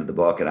in the end of the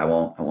book, and I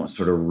won't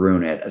sort of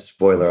ruin it. A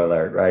spoiler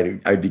alert,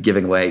 right? I'd be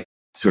giving away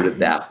sort of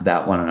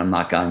that one, and I'm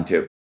not going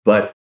to.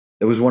 But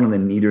it was one of the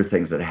neater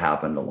things that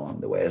happened along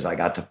the way, as I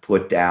got to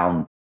put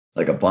down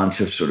a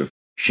bunch of sort of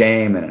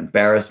shame and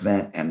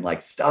embarrassment and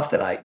stuff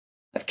that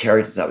I've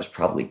carried since I was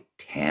probably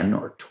 10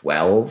 or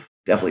 12,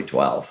 definitely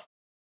 12.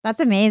 That's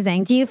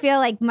amazing. Do you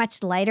feel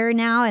much lighter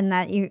now and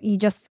that you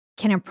just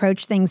can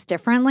approach things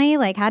differently?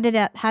 How did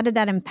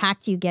that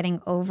impact you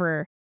getting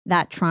over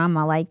that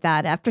trauma like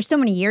that after so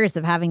many years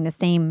of having the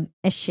same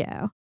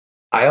issue?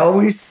 I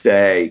always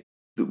say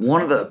that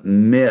one of the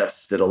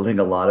myths that I think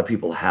a lot of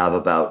people have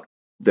about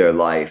their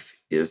life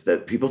is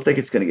that people think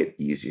it's going to get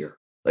easier.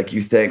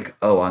 You think,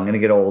 oh, I'm going to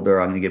get older.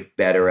 I'm going to get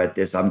better at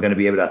this. I'm going to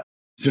be able to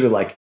sort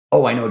of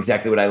oh, I know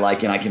exactly what I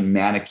like and I can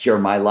manicure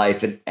my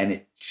life. And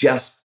it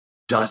just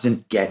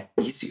doesn't get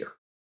easier.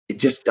 It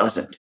just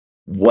doesn't.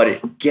 What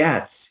it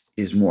gets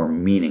is more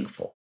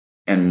meaningful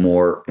and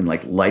more in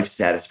like life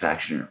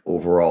satisfaction and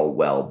overall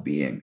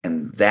well-being.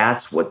 And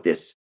that's what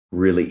this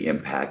really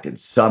impacted.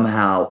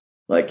 Somehow,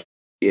 like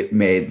it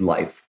made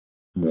life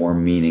more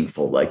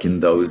meaningful, like in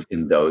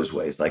those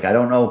ways. Like I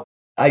don't know,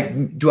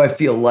 I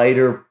feel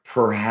lighter,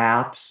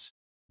 perhaps,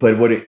 but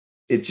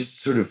it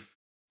just sort of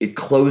it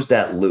closed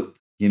that loop.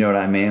 You know what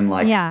I mean?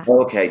 Like, Yeah.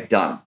 okay,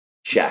 done.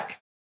 Check.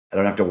 I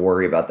don't have to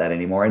worry about that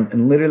anymore.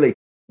 And literally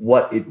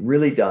what it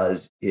really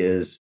does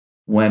is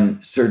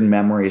when certain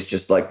memories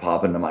just like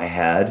pop into my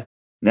head,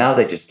 now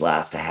they just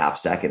last a half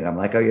second. And I'm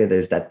like, oh yeah,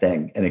 there's that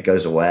thing. And it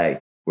goes away.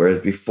 Whereas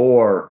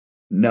before,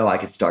 no, I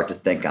could start to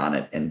think on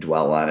it and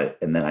dwell on it.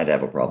 And then I'd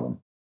have a problem.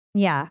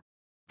 Yeah.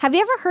 Have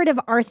you ever heard of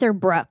Arthur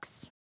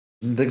Brooks?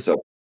 I don't think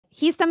so.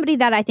 He's somebody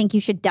that I think you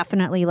should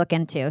definitely look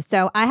into.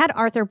 So I had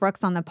Arthur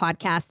Brooks on the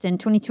podcast in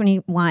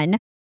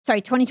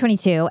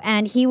 2022.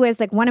 And he was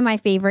like one of my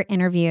favorite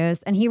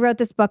interviews. And he wrote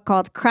this book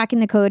called Cracking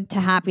the Code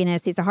to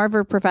Happiness. He's a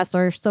Harvard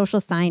professor,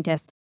 social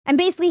scientist. And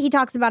basically he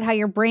talks about how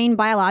your brain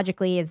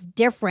biologically is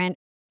different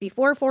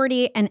before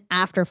 40 and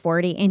after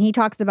 40. And he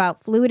talks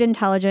about fluid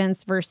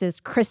intelligence versus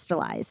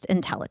crystallized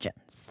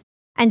intelligence.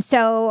 And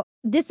so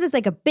this was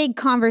like a big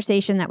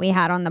conversation that we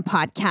had on the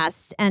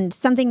podcast and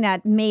something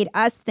that made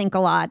us think a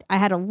lot. I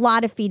had a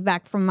lot of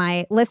feedback from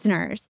my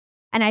listeners.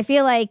 And I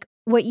feel like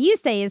what you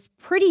say is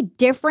pretty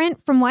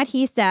different from what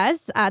he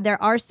says.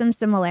 There are some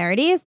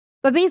similarities.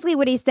 But basically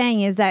what he's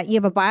saying is that you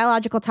have a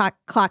biological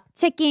clock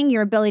ticking,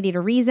 your ability to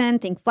reason,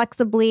 think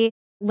flexibly,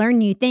 learn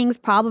new things,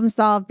 problem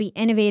solve, be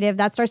innovative.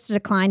 That starts to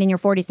decline in your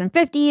 40s and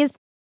 50s.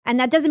 And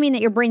that doesn't mean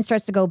that your brain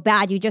starts to go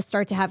bad. You just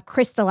start to have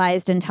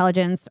crystallized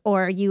intelligence,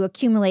 or you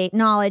accumulate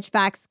knowledge,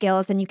 facts,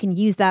 skills, and you can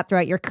use that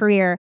throughout your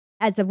career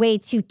as a way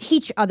to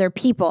teach other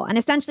people. And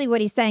essentially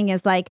what he's saying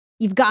is like,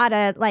 you've got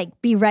to like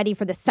be ready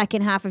for the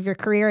second half of your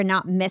career and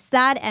not miss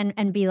that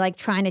and be like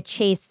trying to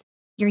chase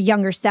your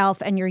younger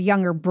self and your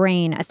younger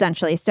brain,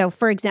 essentially. So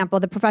for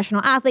example, the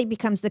professional athlete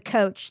becomes the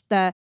coach,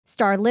 the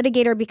star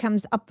litigator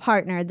becomes a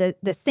partner,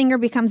 the singer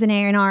becomes an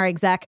A&R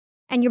exec.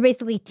 And you're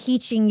basically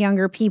teaching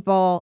younger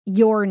people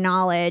your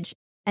knowledge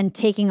and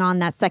taking on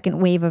that second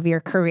wave of your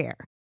career.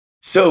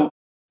 So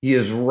he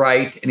is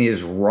right and he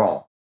is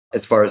wrong,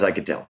 as far as I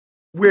could tell.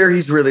 Where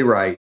he's really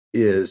right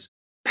is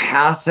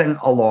passing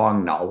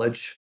along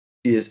knowledge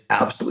is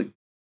absolutely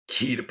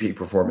key to peak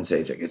performance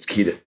aging. It's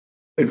key to,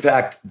 in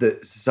fact, the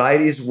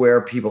societies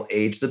where people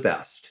age the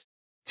best,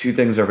 two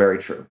things are very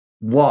true.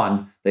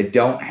 One, they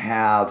don't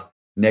have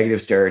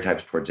negative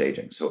stereotypes towards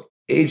aging. So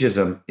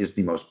ageism is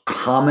the most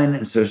common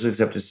and socially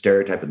accepted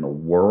stereotype in the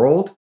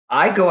world.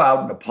 I go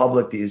out into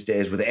public these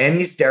days with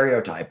any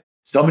stereotype,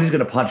 somebody's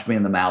going to punch me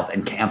in the mouth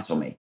and cancel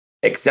me,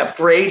 except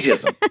for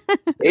ageism.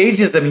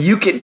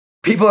 Ageism,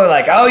 people are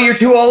like, oh, you're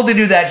too old to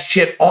do that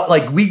shit.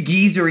 Like we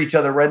geezer each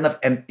other right in the,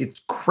 and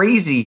it's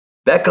crazy.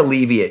 Becca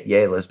Levy at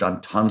Yale has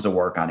done tons of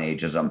work on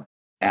ageism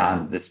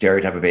and the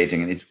stereotype of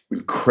aging, and it's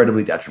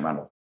incredibly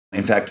detrimental.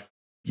 In fact,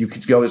 you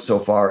could go so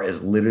far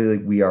as literally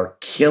we are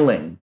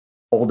killing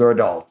older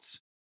adults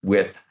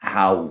with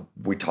how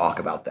we talk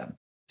about them.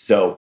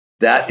 So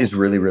that is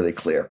really, really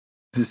clear.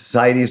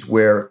 Societies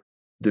where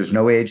there's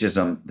no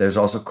ageism, there's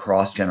also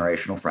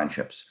cross-generational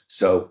friendships.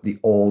 So the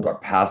old are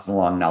passing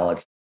along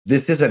knowledge.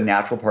 This is a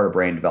natural part of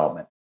brain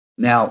development.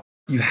 Now,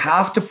 you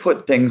have to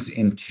put things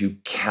into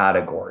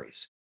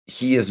categories.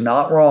 He is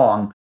not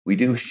wrong. We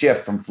do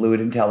shift from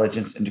fluid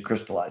intelligence into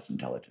crystallized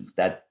intelligence.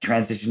 That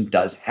transition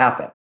does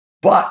happen.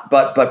 But,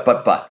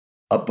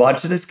 a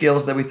bunch of the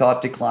skills that we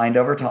thought declined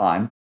over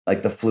time,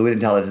 like the fluid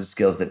intelligence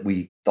skills that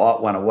we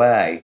thought went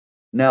away,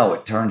 no,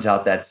 it turns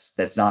out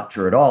that's not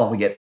true at all. And we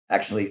get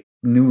actually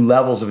new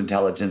levels of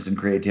intelligence and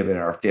creativity in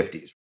our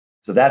 50s.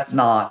 So that's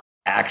not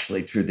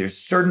actually true. There's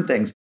certain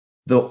things.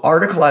 The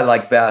article I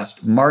like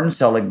best, Martin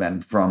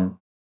Seligman from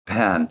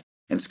Penn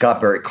and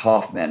Scott Barry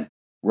Kaufman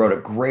wrote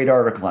a great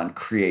article on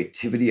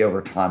creativity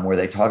over time where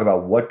they talk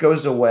about what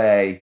goes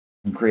away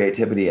from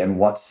creativity and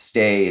what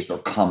stays or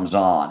comes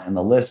on. And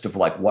the list of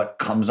like what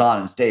comes on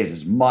and stays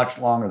is much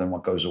longer than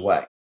what goes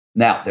away.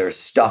 Now, there's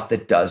stuff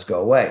that does go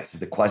away. So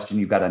the question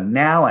you've got to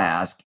now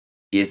ask,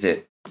 is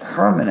it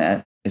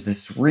permanent? Is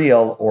this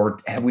real? Or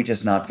have we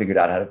just not figured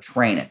out how to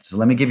train it? So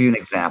let me give you an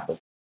example.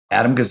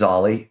 Adam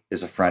Ghazali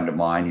is a friend of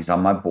mine. He's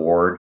on my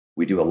board.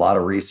 We do a lot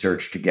of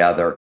research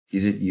together.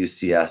 He's at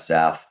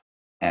UCSF.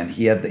 And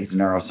he's a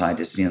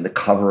neuroscientist. He had the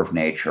cover of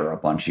Nature a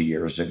bunch of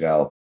years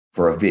ago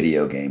for a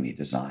video game he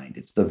designed.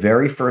 It's the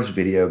very first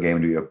video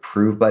game to be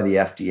approved by the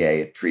FDA.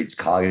 It treats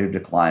cognitive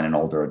decline in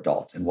older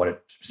adults. And what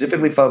it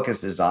specifically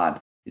focuses on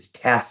is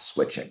task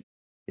switching.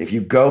 If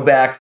you go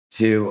back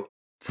to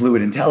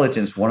fluid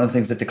intelligence, one of the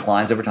things that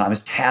declines over time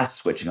is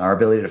task switching, our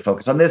ability to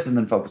focus on this and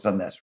then focus on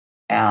this.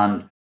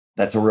 And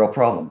that's a real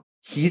problem.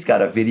 He's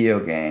got a video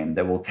game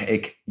that will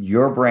take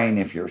your brain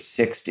if you're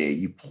 60,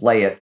 you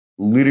play it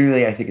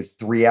literally, I think it's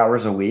 3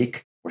 hours a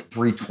week or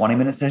 3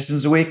 20-minute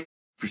sessions a week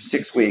for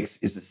 6 weeks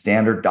is the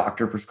standard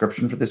doctor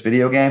prescription for this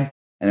video game.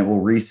 And it will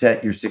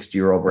reset your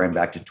 60-year-old brain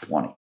back to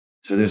 20.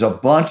 So there's a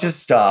bunch of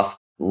stuff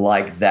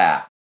like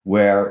that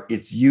where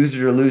it's use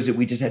it or lose it.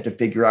 We just have to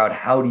figure out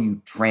how do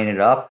you train it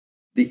up.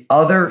 The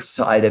other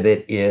side of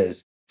it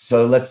is,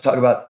 so let's talk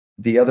about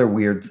the other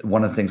weird,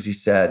 one of the things he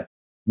said.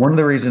 One of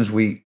the reasons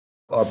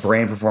our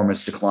brain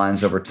performance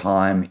declines over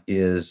time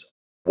is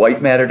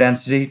white matter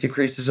density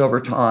decreases over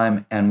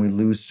time and we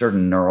lose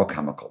certain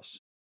neurochemicals.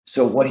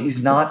 So what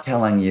he's not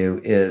telling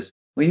you is,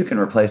 well, you can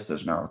replace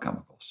those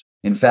neurochemicals.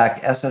 In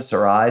fact,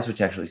 SSRIs,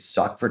 which actually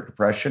suck for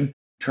depression,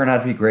 turn out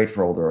to be great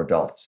for older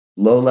adults.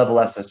 Low-level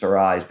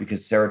SSRIs,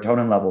 because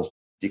serotonin levels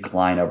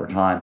decline over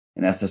time,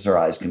 and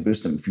SSRIs can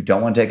boost them. If you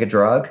don't want to take a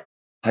drug,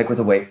 hike with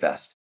a weight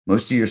vest.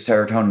 Most of your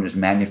serotonin is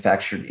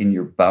manufactured in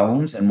your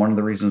bones, and one of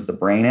the reasons the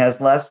brain has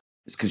less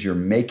is because you're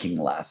making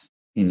less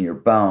in your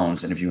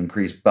bones. And if you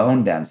increase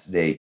bone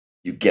density,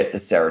 you get the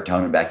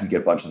serotonin back, you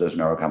get a bunch of those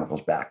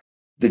neurochemicals back.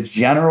 The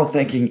general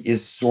thinking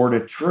is sort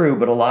of true,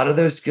 but a lot of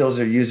those skills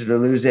are use it or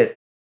lose it.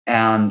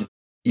 And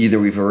either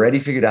we've already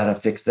figured out how to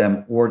fix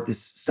them, or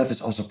this stuff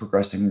is also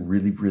progressing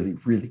really, really,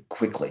 really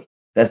quickly.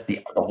 That's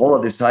the whole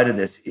other side of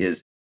this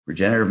is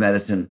regenerative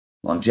medicine,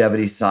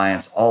 longevity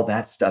science, all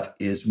that stuff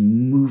is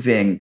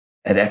moving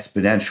at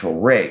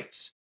exponential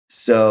rates.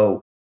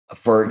 So,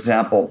 for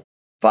example,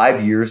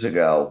 5 years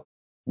ago,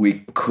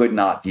 we could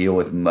not deal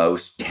with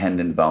most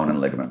tendon, bone,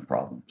 and ligament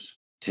problems.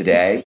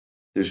 Today,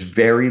 there's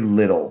very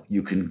little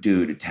you can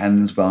do to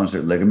tendons, bones,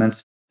 or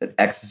ligaments that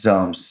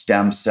exosomes,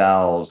 stem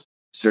cells,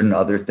 certain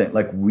other things.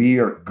 Like we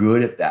are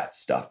good at that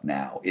stuff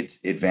now.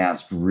 It's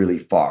advanced really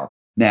far.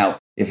 Now,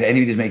 if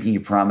anybody's making you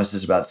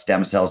promises about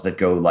stem cells that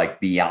go like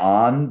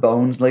beyond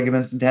bones,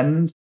 ligaments, and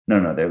tendons,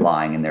 no, they're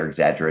lying and they're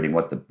exaggerating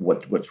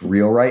what's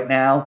real right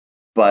now.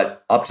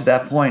 But up to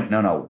that point,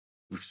 no,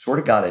 we've sort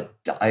of got it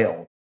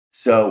dialed.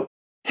 So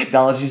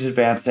technology is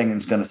advancing and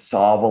it's going to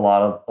solve a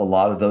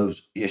lot of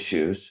those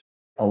issues.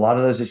 A lot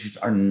of those issues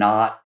are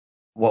not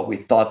what we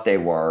thought they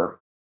were,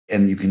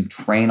 and you can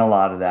train a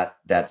lot of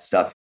that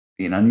stuff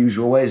in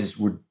unusual ways.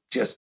 We're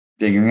just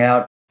figuring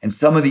out. And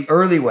some of the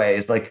early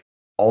ways, like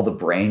all the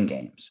brain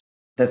games,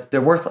 that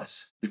they're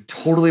worthless. They're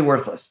totally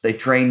worthless. They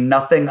train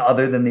nothing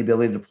other than the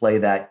ability to play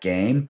that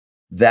game.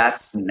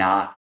 That's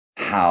not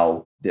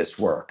how this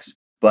works.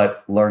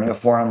 But learning a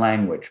foreign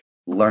language,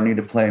 learning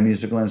to play a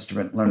musical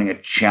instrument, learning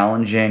a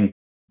challenging,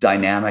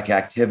 dynamic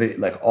activity,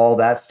 like all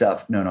that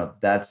stuff. No,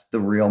 that's the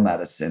real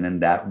medicine.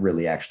 And that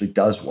really actually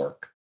does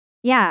work.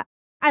 Yeah.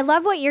 I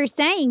love what you're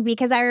saying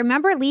because I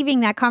remember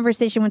leaving that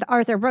conversation with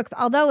Arthur Brooks,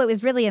 although it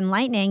was really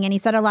enlightening and he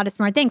said a lot of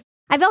smart things.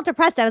 I felt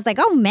depressed. I was like,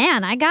 oh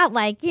man, I got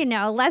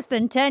less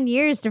than 10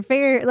 years to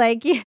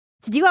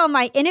to do all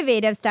my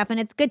innovative stuff. And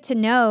it's good to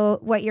know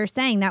what you're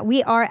saying, that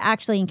we are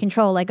actually in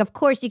control. Like, of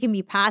course you can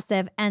be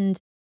passive and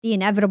the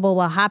inevitable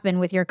will happen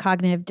with your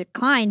cognitive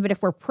decline. But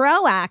if we're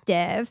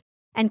proactive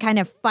and kind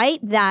of fight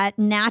that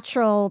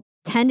natural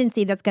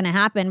tendency that's going to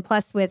happen,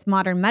 plus with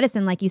modern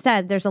medicine, like you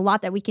said, there's a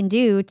lot that we can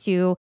do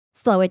to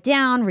slow it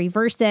down,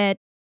 reverse it.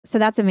 So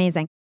that's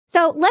amazing.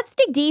 So let's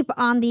dig deep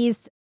on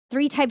these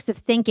 3 types of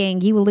thinking.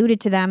 You alluded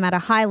to them at a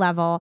high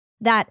level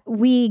that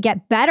we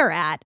get better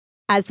at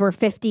as we're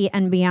 50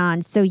 and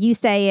beyond. So you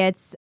say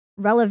it's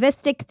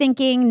relativistic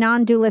thinking,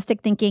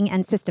 non-dualistic thinking,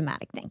 and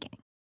systematic thinking.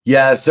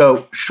 Yeah.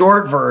 So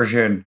short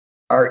version,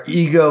 our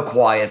ego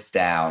quiets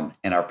down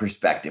and our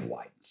perspective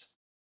widens.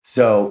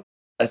 So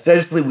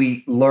essentially,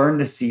 we learn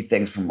to see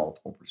things from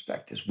multiple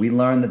perspectives. We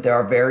learn that there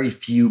are very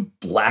few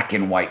black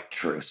and white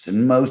truths,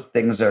 and most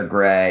things are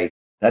gray.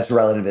 That's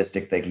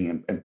relativistic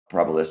thinking and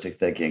probabilistic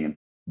thinking. And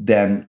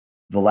then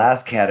the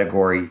last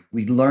category,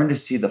 we learn to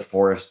see the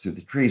forest through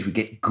the trees. We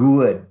get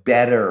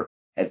better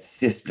at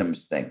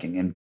systems thinking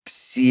and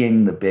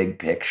seeing the big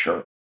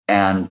picture.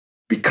 And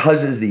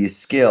because of these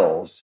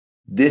skills,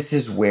 this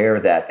is where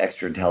that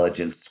extra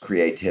intelligence,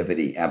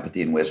 creativity,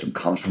 empathy, and wisdom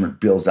comes from. It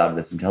builds out of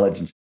this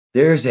intelligence.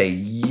 There's a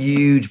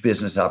huge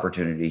business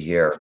opportunity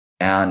here,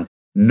 and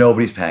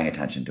nobody's paying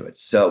attention to it.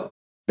 So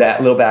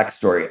that little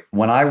backstory,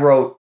 when I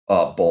wrote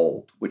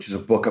Bold, which is a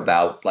book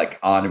about like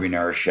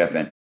entrepreneurship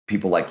and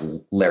people like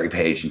Larry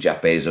Page and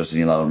Jeff Bezos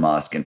and Elon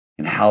Musk and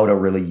how to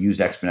really use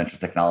exponential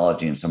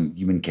technology and some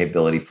human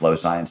capability flow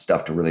science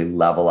stuff to really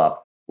level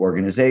up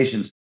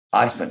organizations,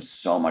 I spent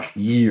so much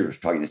years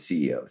talking to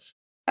CEOs.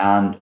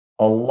 And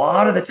a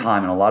lot of the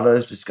time in a lot of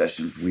those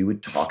discussions, we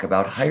would talk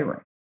about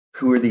hiring.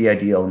 Who are the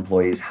ideal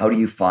employees? How do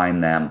you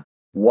find them?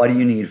 What do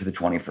you need for the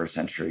 21st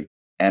century?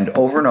 And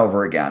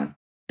over again,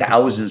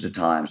 thousands of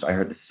times, I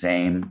heard the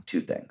same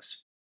 2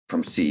 things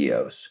from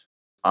CEOs.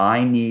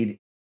 I need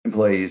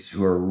employees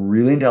who are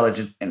really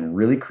intelligent and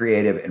really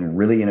creative and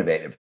really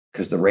innovative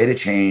because the rate of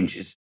change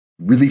is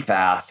really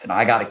fast and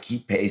I got to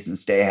keep pace and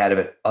stay ahead of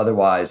it.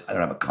 Otherwise, I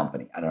don't have a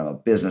company. I don't have a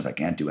business. I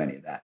can't do any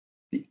of that.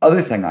 The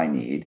other thing I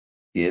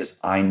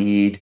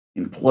need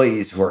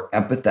employees who are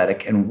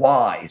empathetic and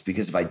wise,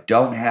 because if I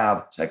don't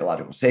have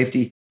psychological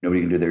safety,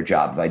 nobody can do their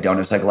job. If I don't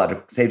have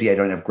psychological safety, I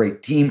don't have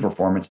great team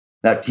performance.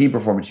 Without team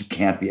performance, you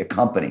can't be a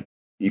company.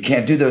 You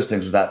can't do those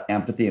things without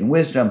empathy and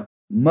wisdom.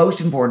 Most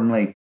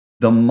importantly,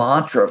 the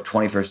mantra of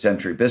 21st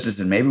century business,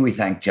 and maybe we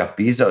thank Jeff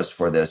Bezos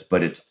for this,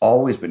 but it's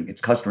always been, it's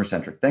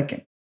customer-centric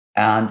thinking.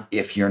 And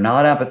if you're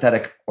not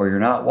empathetic or you're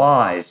not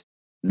wise,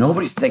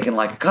 nobody's thinking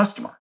like a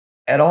customer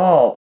at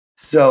all.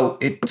 So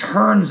it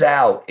turns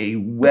out a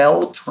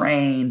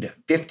well-trained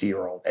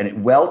 50-year-old,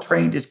 and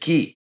well-trained is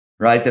key,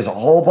 right? There's a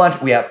whole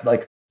bunch. We have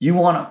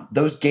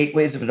those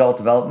gateways of adult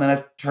development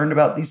I've turned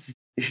about, these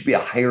should be a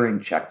hiring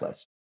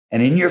checklist.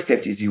 And in your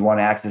 50s, you want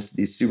access to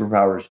these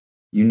superpowers.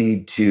 You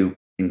need to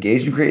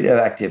engage in creative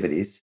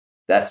activities.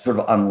 That sort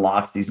of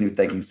unlocks these new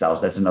thinking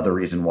styles. That's another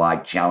reason why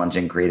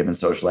challenging creative and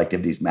social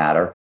activities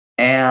matter.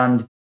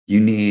 And you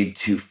need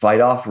to fight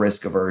off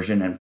risk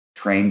aversion and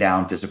train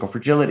down physical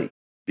fragility.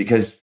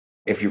 Because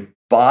if your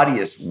body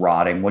is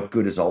rotting, what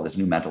good is all this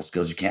new mental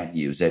skills? You can't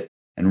use it.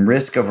 And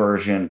risk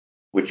aversion,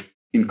 which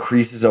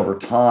increases over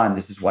time.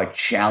 This is why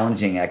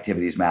challenging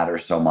activities matter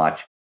so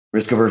much.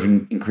 Risk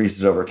aversion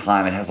increases over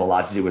time. It has a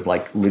lot to do with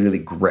literally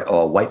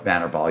white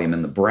matter volume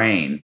in the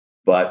brain.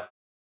 But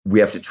we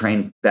have to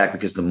train back,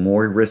 because the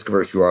more risk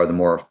averse you are, the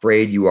more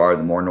afraid you are,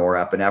 the more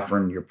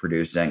norepinephrine you're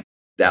producing.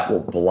 That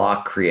will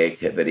block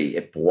creativity.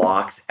 It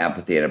blocks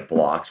empathy and it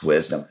blocks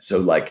wisdom. So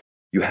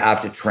you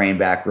have to train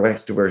back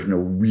risk aversion to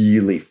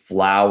really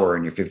flower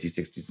in your 50s,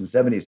 60s, and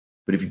 70s.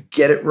 But if you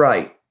get it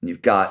right and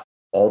you've got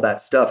all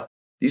that stuff,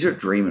 these are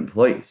dream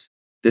employees.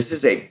 This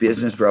is a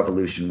business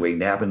revolution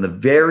waiting to happen. The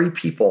very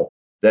people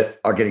that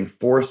are getting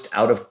forced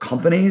out of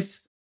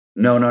companies,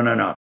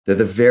 no. They're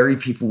the very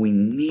people we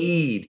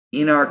need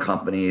in our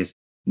companies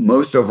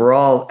most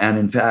overall. And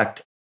in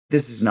fact,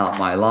 this is not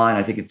my line.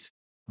 I think it's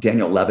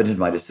Daniel Levitin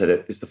might have said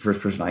it. It's the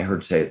first person I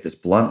heard say it this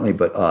bluntly.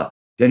 But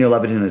Daniel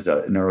Levitin is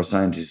a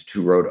neuroscientist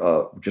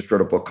who just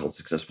wrote a book called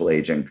Successful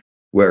Aging,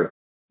 where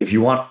if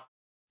you want,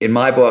 in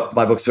my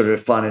book's sort of a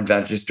fun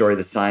adventure story.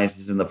 The science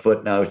is in the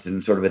footnotes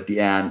and sort of at the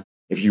end.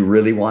 If you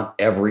really want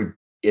every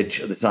inch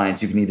of the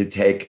science, you can either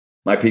take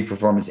my peak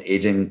performance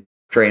aging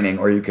training,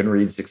 or you can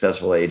read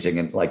Successful Aging,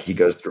 and he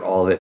goes through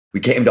all of it. We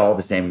came to all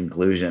the same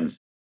conclusions,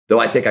 though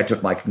I think I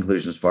took my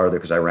conclusions farther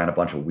because I ran a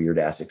bunch of weird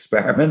ass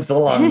experiments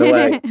along the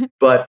way.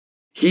 But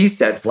he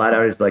said flat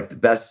out,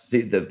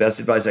 the best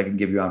advice I can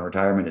give you on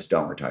retirement is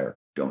don't retire.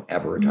 Don't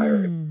ever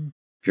retire.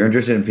 If you're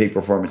interested in peak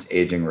performance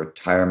aging,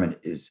 retirement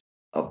is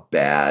a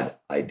bad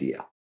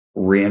idea.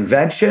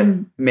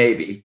 Reinvention,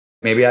 maybe.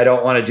 Maybe I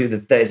don't want to do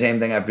the same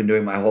thing I've been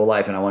doing my whole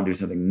life and I want to do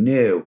something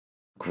new.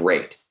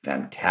 Great.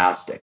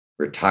 Fantastic.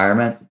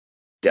 Retirement,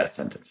 death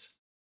sentence.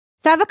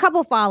 So I have a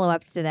couple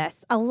follow-ups to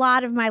this. A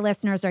lot of my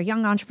listeners are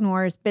young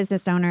entrepreneurs,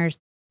 business owners.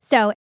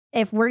 So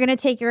if we're going to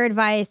take your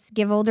advice,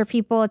 give older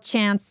people a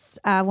chance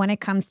when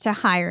it comes to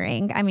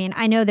hiring. I mean,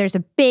 I know there's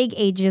a big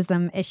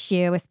ageism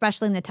issue,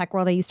 especially in the tech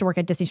world. I used to work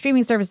at Disney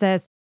streaming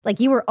services.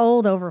 You were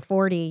old over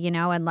 40,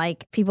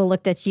 and people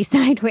looked at you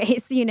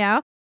sideways,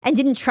 and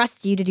didn't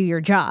trust you to do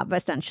your job,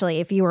 essentially,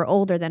 if you were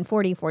older than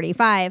 40,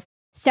 45.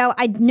 So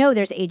I know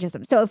there's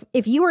ageism. So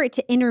if you were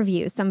to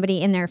interview somebody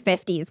in their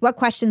 50s, what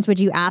questions would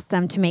you ask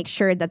them to make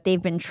sure that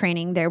they've been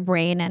training their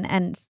brain?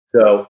 And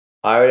So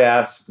I would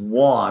ask,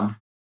 one,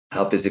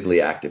 how physically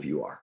active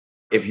you are.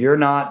 If you're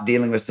not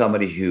dealing with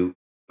somebody who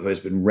has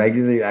been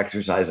regularly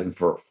exercising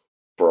for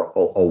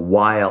a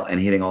while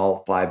and hitting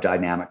all 5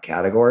 dynamic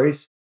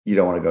categories, you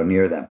don't want to go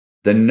near them.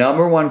 The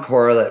number one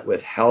correlate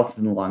with health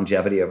and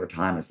longevity over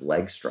time is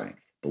leg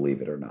strength,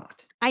 believe it or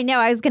not. I know,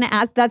 I was going to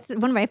ask, that's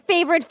one of my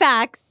favorite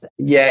facts.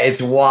 Yeah,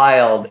 it's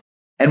wild.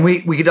 And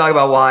we could talk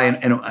about why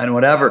and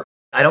whatever.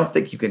 I don't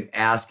think you can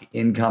ask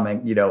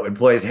incoming,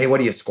 employees, hey, what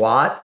do you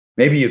squat?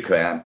 Maybe you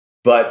can.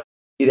 But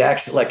it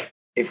actually,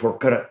 if we're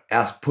going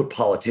to put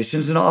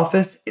politicians in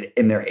office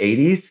in their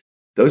 80s,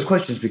 those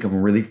questions become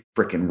really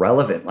freaking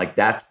relevant.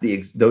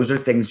 Those are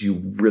things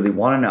you really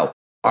want to know.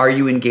 Are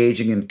you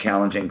engaging in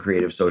challenging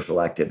creative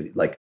social activity?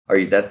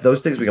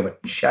 Those things become a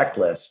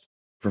checklist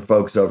for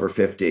folks over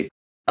 50.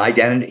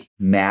 Identity,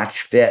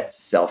 match fit,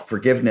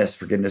 self-forgiveness,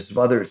 forgiveness of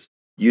others.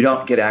 You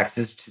don't get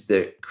access to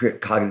the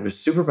cognitive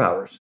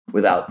superpowers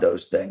without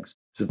those things.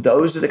 So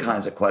those are the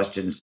kinds of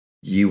questions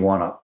you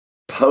want to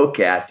poke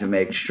at to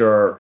make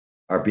sure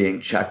are being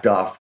checked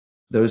off.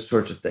 Those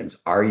sorts of things.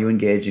 Are you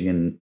engaging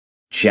in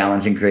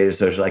challenging creative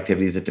social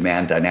activities that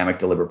demand dynamic,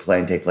 deliberate play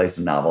and take place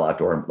in novel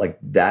outdoor,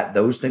 that?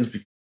 Those things,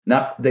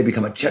 they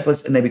become a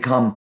checklist, and they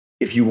become,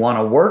 if you want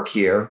to work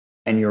here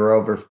and you're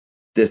over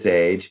this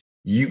age,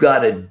 you got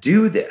to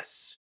do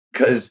this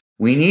because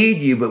we need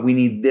you, but we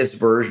need this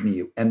version of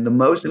you. And the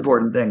most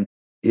important thing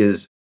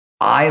is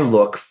I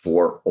look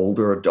for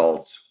older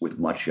adults with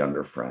much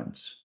younger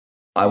friends.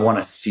 I want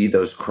to see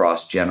those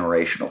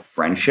cross-generational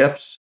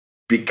friendships,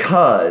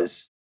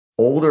 because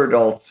older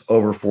adults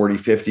over 40,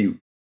 50,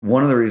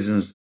 one of the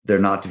reasons they're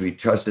not to be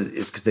trusted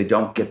is because they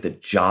don't get the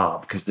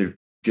job, because they're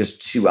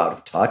just too out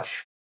of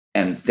touch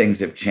and things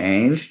have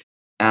changed.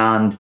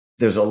 And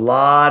there's a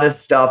lot of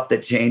stuff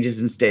that changes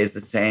and stays the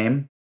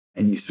same.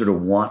 And you sort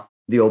of want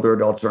the older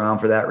adults around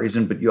for that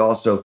reason. But you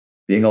also,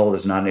 being old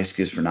is not an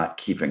excuse for not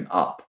keeping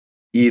up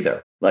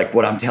either.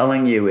 What I'm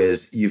telling you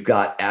is you've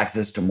got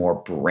access to more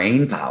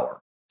brain power.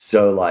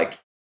 So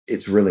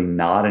it's really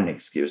not an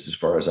excuse as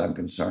far as I'm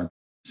concerned.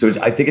 So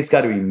I think it's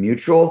got to be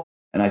mutual.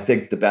 And I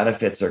think the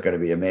benefits are going to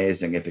be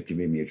amazing if it can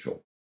be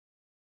mutual.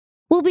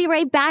 We'll be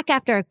right back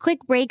after a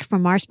quick break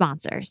from our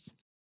sponsors.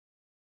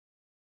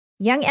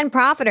 Young and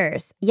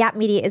Profiters. Yap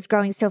Media is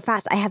growing so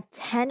fast. I have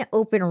 10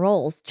 open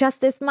roles just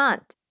this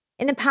month.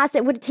 In the past,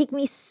 it would take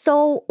me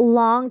so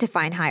long to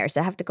find hires.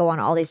 I have to go on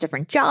all these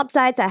different job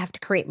sites. I have to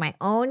create my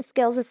own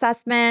skills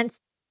assessments.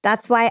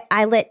 That's why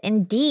I let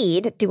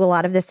Indeed do a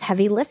lot of this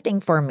heavy lifting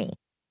for me.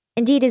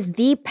 Indeed is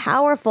the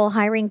powerful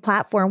hiring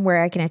platform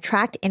where I can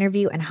attract,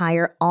 interview, and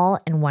hire all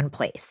in one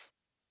place.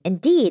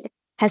 Indeed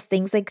has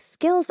things like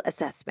skills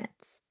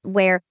assessments,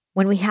 where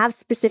when we have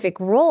specific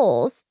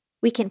roles,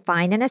 we can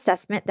find an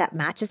assessment that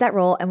matches that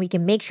role and we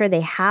can make sure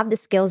they have the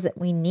skills that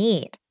we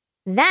need.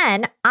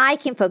 Then I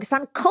can focus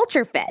on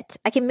culture fit.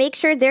 I can make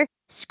sure they're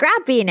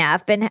scrappy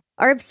enough and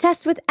are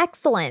obsessed with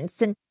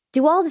excellence and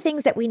do all the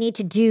things that we need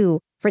to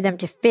do for them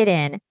to fit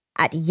in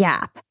at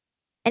Yap.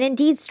 And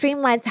Indeed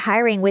streamlines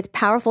hiring with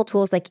powerful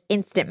tools like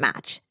Instant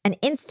Match. An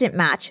Instant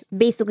Match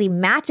basically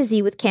matches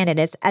you with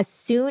candidates as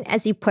soon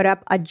as you put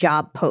up a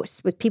job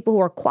post with people who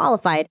are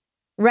qualified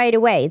right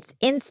away. It's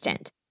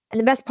instant.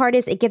 And the best part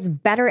is it gets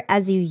better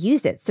as you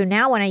use it. So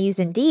now when I use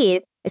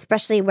Indeed,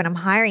 especially when I'm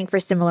hiring for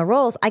similar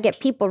roles, I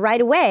get people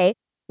right away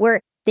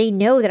where they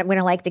know that I'm going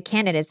to like the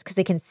candidates because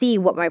they can see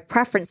what my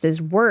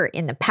preferences were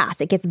in the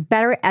past. It gets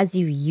better as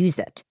you use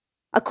it.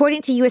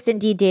 According to US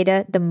Indeed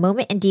data, the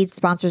moment Indeed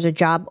sponsors a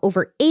job,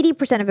 over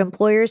 80% of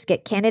employers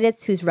get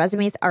candidates whose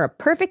resumes are a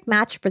perfect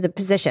match for the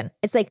position.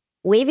 It's like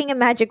waving a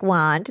magic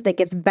wand that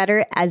gets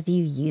better as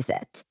you use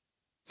it.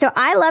 So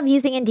I love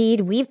using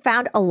Indeed. We've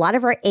found a lot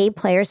of our A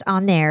players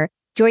on there.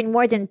 Join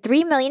more than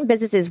 3 million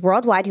businesses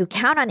worldwide who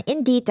count on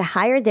Indeed to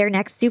hire their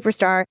next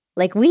superstar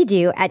like we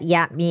do at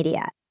Yap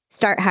Media.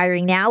 Start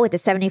hiring now with a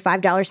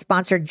 $75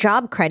 sponsored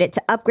job credit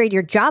to upgrade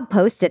your job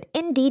post at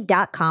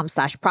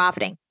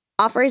Indeed.com/profiting.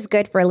 Offer is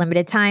good for a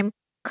limited time.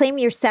 Claim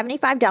your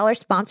 $75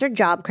 sponsored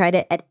job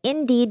credit at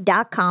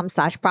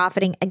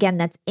Indeed.com/profiting. Again,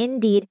 that's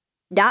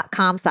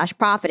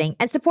Indeed.com/profiting.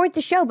 And support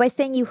the show by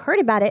saying you heard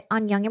about it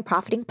on Young and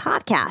Profiting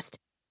Podcast.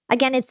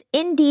 Again, it's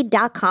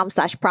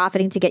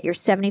Indeed.com/profiting to get your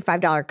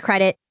 $75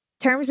 credit.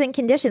 Terms and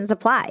conditions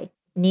apply.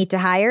 Need to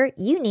hire?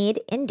 You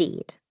need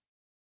Indeed.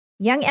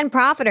 Young and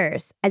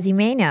Profiters. As you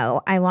may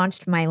know, I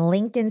launched my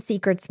LinkedIn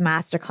Secrets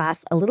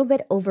Masterclass a little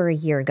bit over a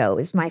year ago. It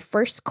was my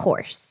first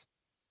course.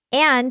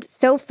 And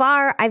so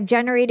far, I've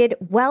generated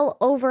well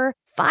over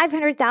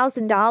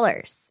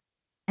 $500,000.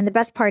 And the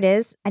best part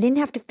is, I didn't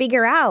have to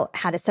figure out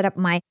how to set up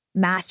my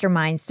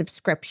mastermind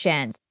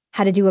subscriptions,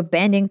 how to do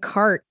abandoned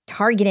cart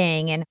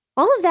targeting, and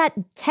all of that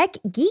tech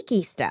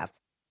geeky stuff.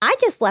 I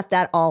just left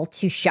that all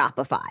to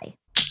Shopify.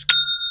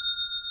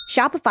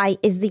 Shopify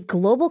is the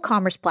global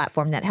commerce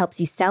platform that helps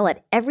you sell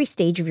at every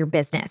stage of your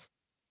business.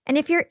 And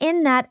if you're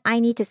in that I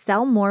need to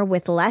sell more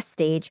with less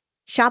stage,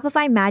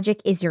 Shopify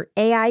Magic is your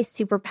AI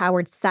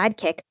superpowered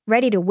sidekick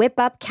ready to whip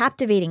up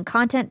captivating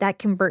content that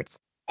converts.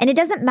 And it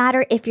doesn't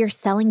matter if you're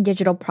selling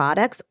digital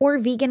products or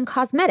vegan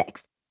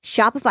cosmetics.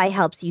 Shopify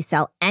helps you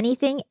sell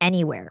anything,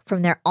 anywhere,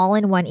 from their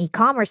all-in-one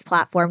e-commerce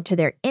platform to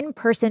their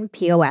in-person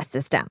POS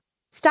system.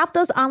 Stop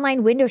those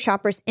online window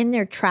shoppers in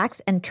their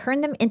tracks and turn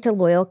them into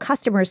loyal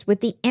customers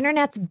with the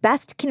internet's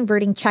best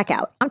converting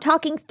checkout. I'm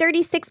talking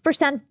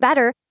 36%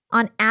 better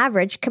on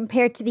average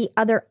compared to the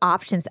other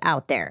options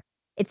out there.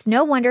 It's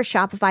no wonder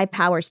Shopify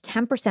powers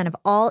 10% of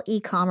all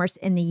e-commerce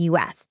in the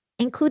US,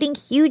 including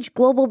huge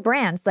global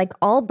brands like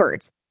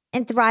Allbirds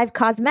and Thrive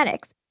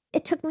Cosmetics.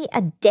 It took me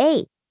a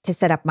day to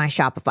set up my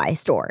Shopify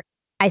store.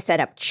 I set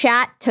up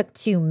chat, took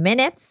 2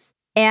 minutes,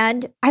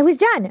 and I was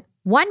done.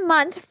 1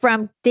 month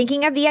from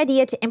thinking of the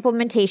idea to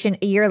implementation,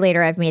 a year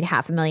later, I've made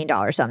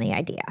 $500,000 on the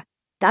idea.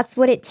 That's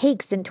what it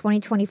takes in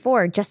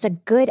 2024, just a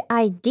good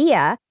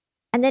idea,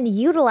 and then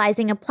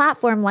utilizing a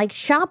platform like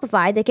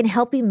Shopify that can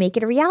help you make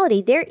it a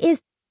reality. There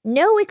is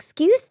no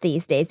excuse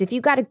these days. If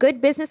you've got a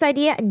good business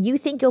idea and you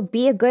think you'll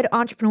be a good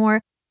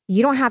entrepreneur,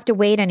 you don't have to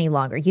wait any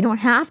longer. You don't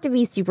have to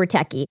be super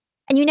techie,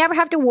 and you never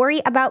have to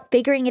worry about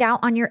figuring it out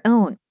on your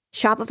own.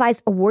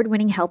 Shopify's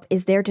award-winning help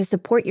is there to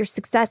support your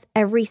success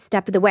every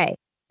step of the way.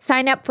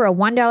 Sign up for a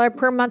 $1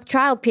 per month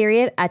trial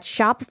period at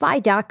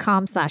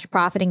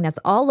shopify.com/profiting. That's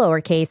all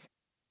lowercase.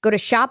 Go to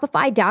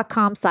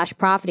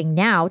shopify.com/profiting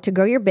now to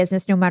grow your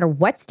business no matter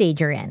what stage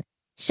you're in.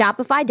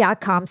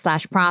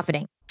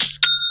 Shopify.com/profiting.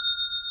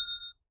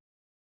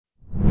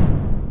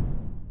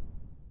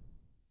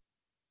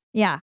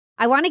 Yeah.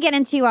 I want to get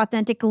into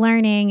authentic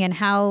learning and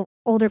how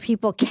older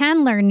people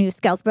can learn new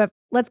skills, but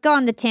let's go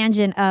on the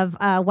tangent of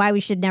why we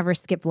should never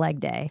skip leg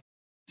day.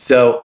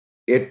 So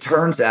it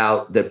turns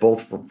out that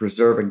both for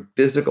preserving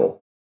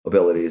physical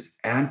abilities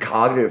and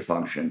cognitive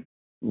function,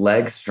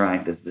 leg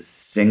strength is the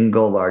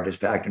single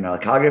largest factor. Now,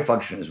 cognitive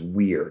function is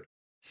weird.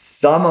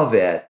 Some of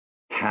it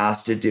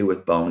has to do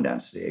with bone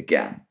density.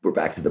 Again, we're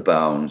back to the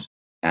bones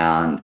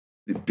and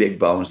the big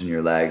bones in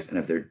your legs. And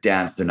if they're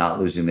dense, they're not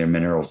losing their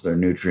minerals, their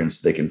nutrients,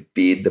 so they can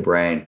feed the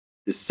brain.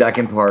 The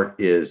second part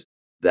is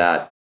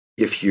that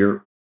if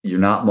you're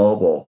not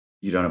mobile,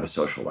 you don't have a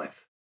social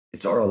life.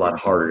 it's a lot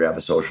harder to have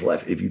a social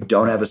life. If you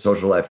don't have a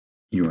social life,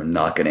 you are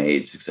not going to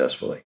age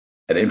successfully.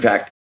 And in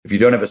fact, if you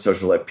don't have a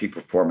social life, peak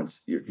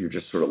performance, you're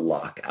just sort of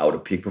locked out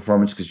of peak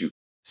performance because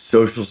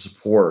social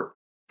support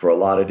for a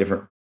lot of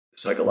different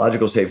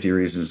psychological safety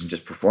reasons and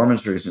just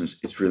performance reasons,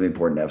 it's really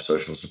important to have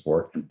social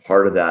support. And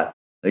part of that,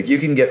 like you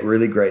can get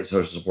really great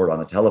social support on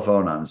the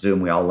telephone, on Zoom.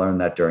 We all learned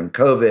that during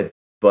COVID,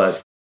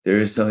 but there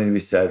is something to be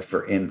said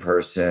for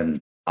in-person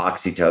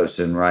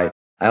oxytocin, right?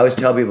 I always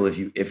tell people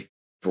if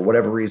for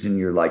whatever reason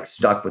you're like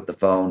stuck with the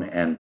phone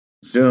and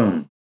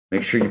Zoom,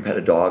 make sure you pet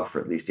a dog for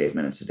at least 8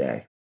 minutes a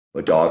day,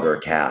 a dog or a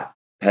cat.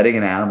 Petting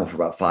an animal for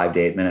about 5 to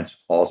 8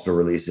 minutes also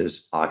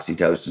releases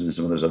oxytocin and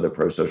some of those other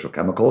pro-social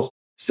chemicals.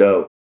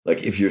 So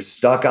like if you're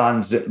stuck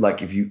on,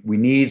 like we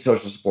need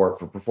social support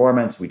for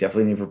performance, we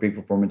definitely need for peak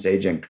performance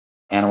aging.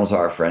 Animals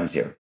are our friends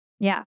here.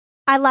 Yeah.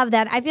 I love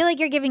that. I feel like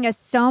you're giving us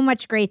so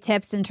much great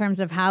tips in terms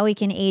of how we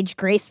can age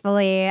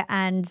gracefully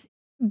and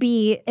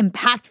be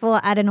impactful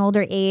at an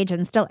older age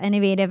and still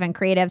innovative and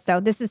creative. So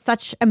this is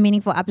such a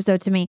meaningful episode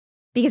to me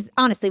because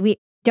honestly, we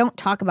don't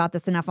talk about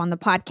this enough on the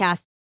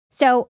podcast.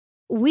 So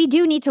we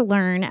do need to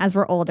learn as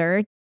we're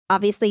older.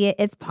 Obviously,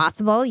 it's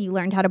possible. You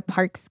learned how to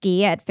park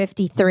ski at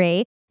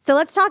 53. So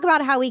let's talk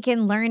about how we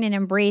can learn and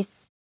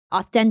embrace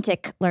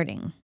authentic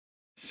learning.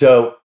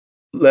 So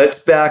let's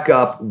back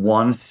up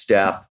one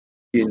step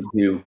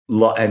into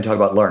and talk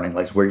about learning,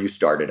 like where you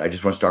started. I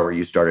just want to start where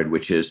you started,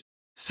 which is,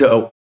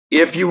 so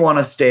if you want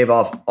to stave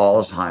off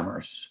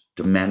Alzheimer's,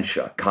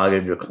 dementia,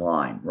 cognitive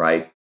decline,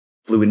 right?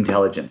 Fluid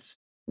intelligence,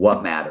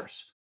 what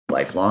matters?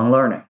 Lifelong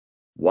learning.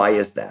 Why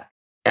is that?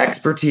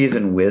 Expertise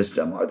and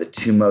wisdom are the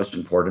two most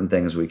important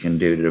things we can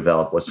do to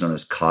develop what's known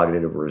as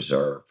cognitive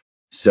reserve.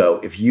 So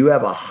if you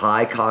have a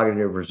high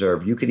cognitive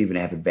reserve, you could even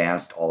have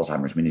advanced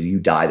Alzheimer's, meaning you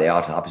die, the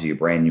autopsy of your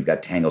brain, you've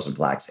got tangles and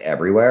plaques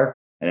everywhere,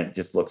 and it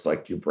just looks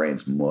like your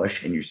brain's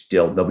mush, and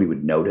nobody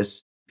would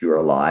notice if you were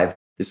alive.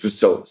 This was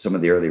some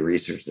of the early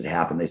research that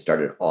happened. They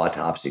started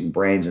autopsying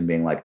brains and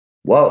being like,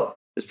 whoa,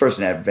 this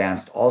person had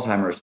advanced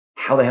Alzheimer's.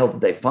 How the hell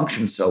did they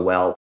function so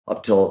well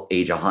up till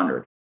age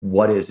 100?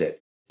 What is it?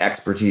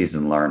 Expertise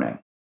and learning,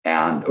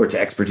 or to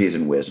expertise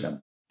and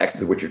wisdom,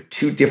 which are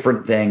two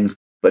different things.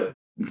 But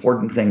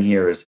important thing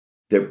here is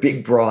they're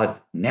big, broad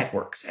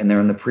networks, and they're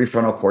in the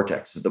prefrontal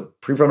cortex. So the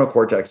prefrontal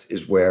cortex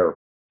is where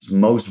it's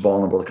most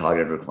vulnerable to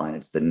cognitive decline.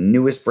 It's the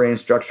newest brain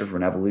structure from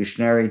an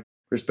evolutionary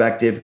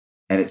perspective,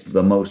 and it's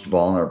the most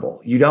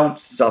vulnerable. You don't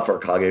suffer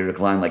cognitive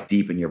decline like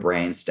deep in your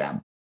brain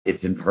stem.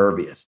 It's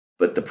impervious,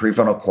 but the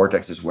prefrontal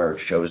cortex is where it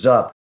shows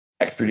up.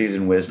 Expertise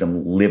and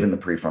wisdom live in the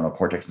prefrontal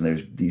cortex, and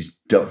there's these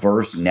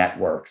diverse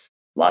networks,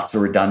 lots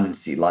of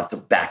redundancy, lots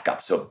of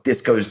backup. So if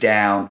this goes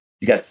down,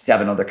 you got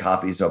 7 other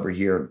copies over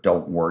here.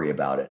 Don't worry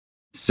about it.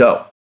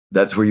 So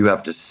that's where you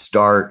have to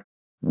start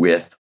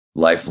with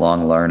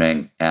lifelong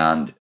learning,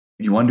 and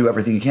you want to do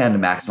everything you can to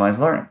maximize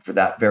learning for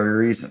that very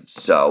reason.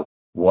 So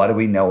what do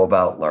we know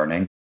about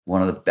learning?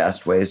 One of the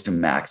best ways to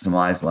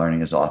maximize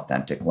learning is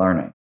authentic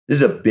learning.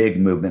 This is a big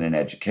movement in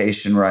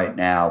education right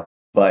now,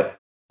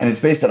 and it's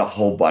based on a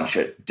whole bunch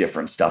of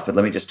different stuff. But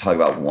let me just talk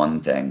about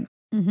one thing.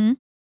 Mm-hmm.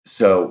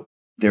 So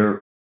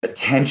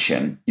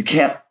attention, you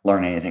can't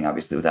learn anything,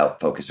 obviously,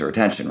 without focus or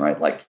attention, right?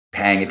 Like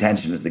paying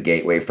attention is the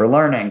gateway for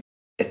learning.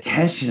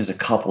 Attention is a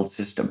coupled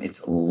system.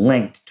 It's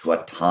linked to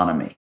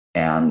autonomy.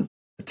 And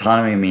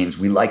autonomy means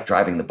we like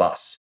driving the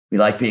bus. We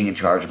like being in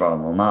charge of our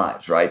own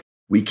lives, right?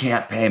 We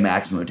can't pay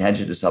maximum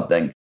attention to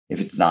something if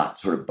it's not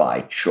sort of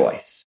by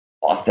choice.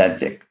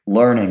 Authentic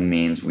learning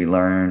means we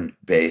learn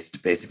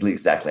based basically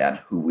exactly on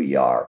who we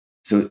are.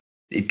 So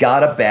it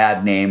got a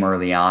bad name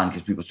early on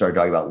because people started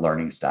talking about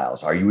learning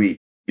styles. Are you a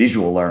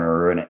visual learner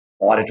or an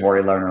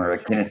auditory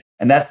learner?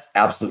 And that's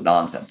absolute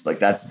nonsense. Like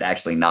that's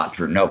actually not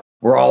true. No,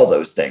 we're all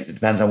those things. It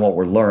depends on what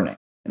we're learning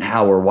and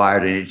how we're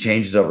wired, and it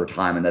changes over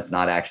time. And that's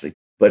not actually,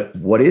 but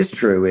what is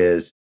true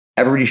is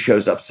everybody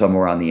shows up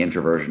somewhere on the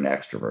introversion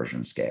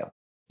extroversion scale.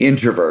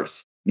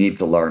 Introverts need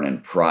to learn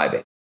in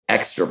private.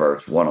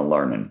 Extroverts want to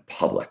learn in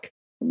public.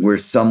 We're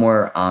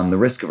somewhere on the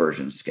risk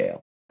aversion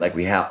scale. Like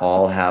we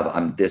all have,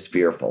 I'm this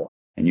fearful,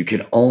 and you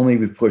can only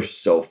be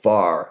pushed so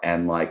far.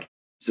 And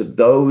so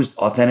those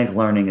authentic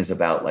learning is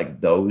about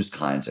like those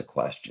kinds of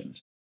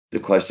questions, the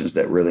questions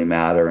that really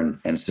matter.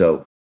 And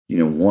so,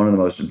 one of the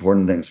most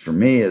important things for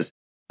me is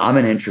I'm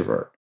an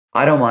introvert.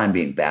 I don't mind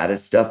being bad at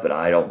stuff, but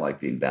I don't like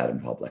being bad in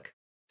public.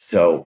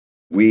 So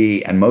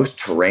most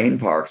terrain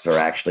parks are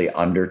actually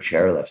under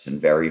chairlifts and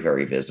very,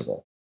 very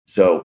visible.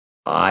 So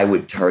I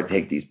would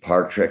take these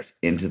park tricks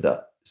into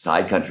the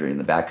side country, in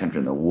the back country,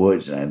 in the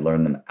woods, and I'd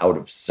learn them out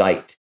of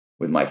sight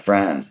with my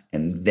friends.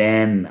 And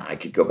then I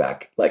could go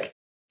back. Like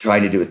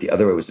trying to do it the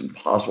other way was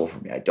impossible for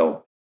me. I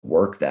don't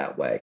work that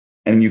way.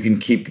 And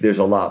there's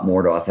a lot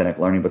more to authentic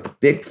learning. But the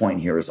big point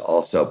here is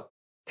also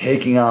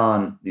taking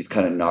on these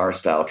kind of NAR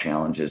style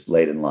challenges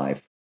late in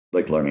life,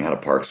 like learning how to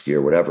park ski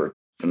or whatever.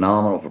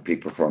 Phenomenal for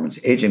peak performance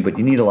aging, but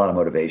you need a lot of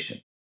motivation.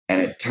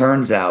 And it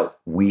turns out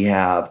we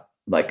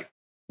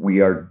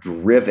are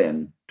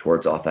driven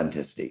towards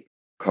authenticity.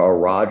 Carl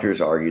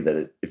Rogers argued that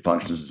it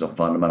functions as a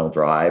fundamental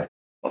drive.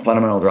 A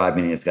fundamental drive,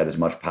 meaning it's got as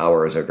much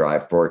power as our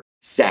drive for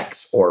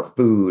sex or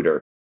food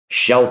or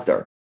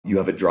shelter. You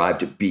have a drive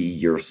to be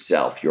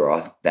yourself, your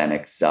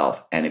authentic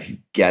self. And if you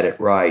get it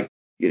right,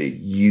 you get a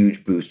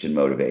huge boost in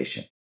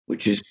motivation,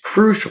 which is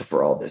crucial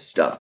for all this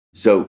stuff.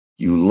 So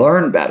you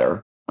learn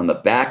better on the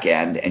back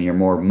end and you're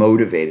more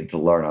motivated to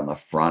learn on the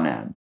front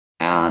end.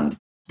 And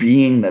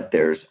being that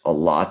there's a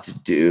lot to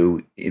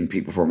do in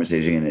peak performance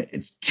aging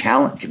and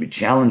can be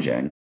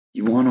challenging,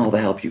 you want all the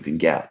help you can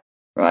get,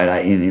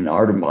 right? In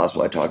Art of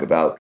Impossible, I talk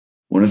about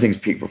one of the things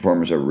peak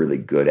performers are really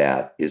good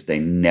at is they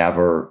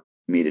never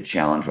meet a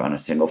challenge on a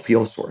single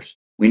fuel source.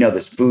 We know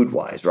this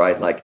food-wise, right?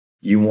 Like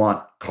you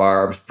want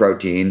carbs,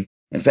 protein,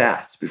 and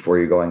fats before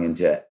you're going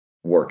into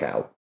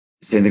workout.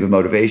 Same thing with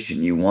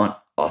motivation. You want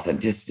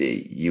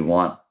authenticity. You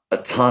want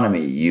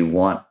autonomy. You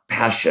want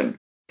passion,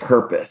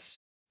 purpose,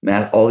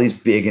 all these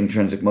big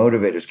intrinsic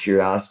motivators,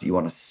 curiosity. You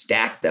want to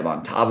stack them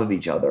on top of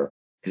each other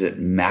because it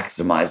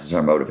maximizes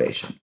our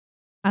motivation.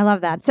 I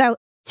love that. So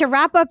to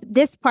wrap up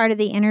this part of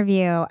the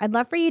interview, I'd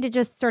love for you to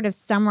just sort of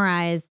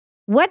summarize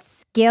what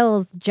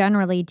skills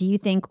generally do you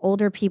think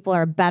older people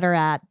are better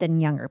at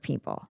than younger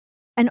people?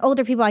 And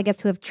older people, I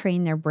guess, who have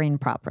trained their brain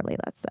properly,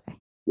 let's say.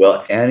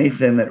 Well,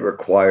 anything that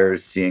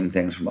requires seeing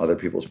things from other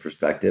people's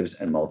perspectives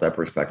and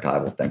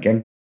multi-perspectival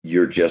thinking,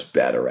 you're just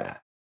better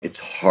at. It's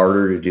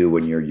harder to do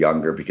when you're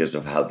younger because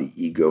of how the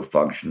ego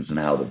functions and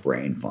how the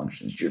brain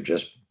functions. You're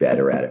just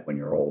better at it when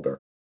you're older.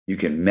 You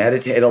can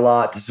meditate a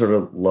lot to sort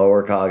of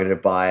lower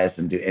cognitive bias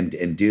and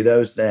do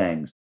those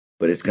things,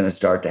 but it's going to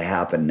start to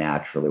happen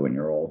naturally when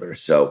you're older.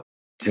 So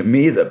to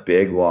me, the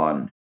big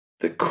one,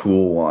 the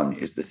cool one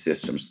is the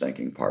systems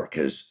thinking part,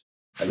 because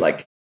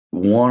like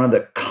one of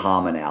the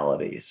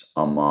commonalities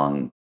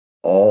among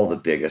all the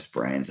biggest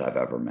brains I've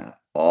ever met,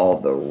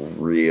 all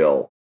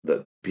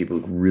the people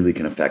who really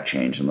can affect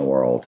change in the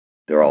world,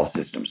 they're all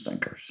systems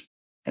thinkers.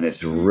 And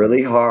it's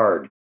really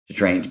hard to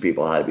train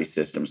people how to be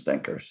systems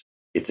thinkers.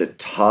 It's a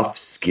tough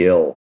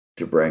skill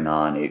to bring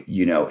on.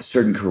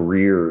 Certain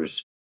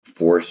careers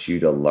force you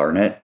to learn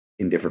it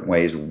in different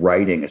ways.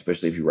 Writing,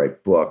 especially if you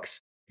write books,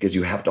 because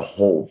you have to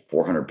hold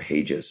 400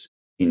 pages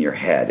in your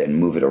head and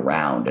move it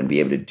around and be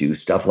able to do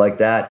stuff like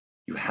that.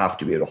 You have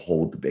to be able to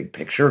hold the big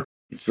picture.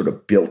 It's sort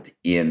of built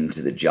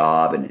into the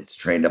job and it's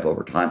trained up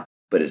over time,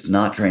 but it's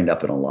not trained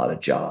up in a lot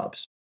of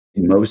jobs.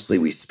 Mostly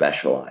we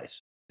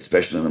specialize,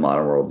 especially in the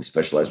modern world. We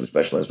specialize.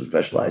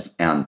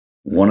 And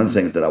one of the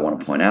things that I want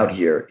to point out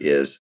here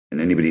is, and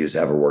anybody who's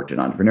ever worked in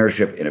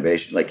entrepreneurship,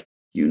 innovation,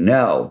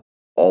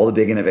 all the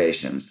big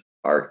innovations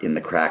are in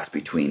the cracks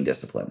between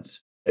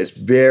disciplines. It's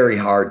very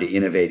hard to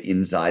innovate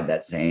inside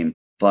that same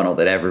funnel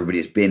that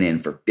everybody's been in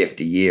for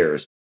 50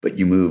 years, but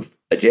you move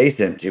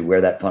adjacent to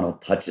where that funnel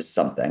touches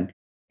something,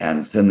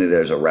 and suddenly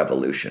there's a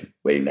revolution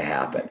waiting to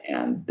happen.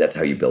 And that's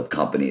how you build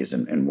companies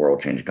and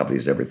world-changing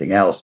companies and everything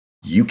else.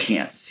 You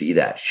can't see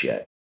that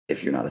shit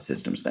if you're not a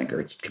systems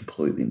thinker. It's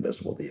completely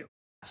invisible to you.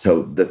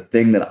 So the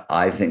thing that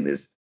I think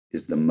is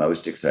the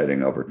most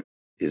exciting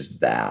is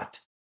that.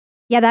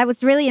 Yeah, that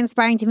was really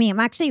inspiring to me. I'm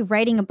actually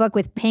writing a book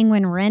with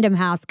Penguin Random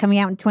House coming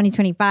out in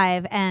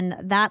 2025. And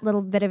that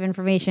little bit of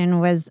information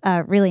was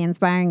really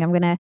inspiring. I'm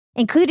going to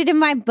include it in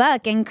my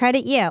book and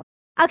credit you.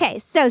 Okay,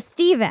 so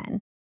Stephen,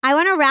 I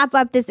want to wrap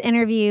up this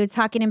interview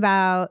talking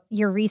about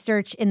your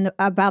research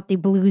about the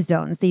blue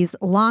zones, these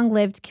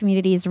long-lived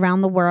communities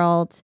around the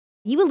world.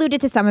 You alluded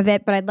to some of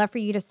it, but I'd love for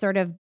you to sort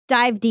of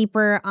dive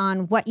deeper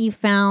on what you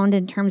found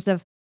in terms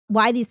of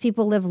why these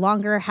people live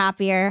longer,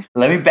 happier.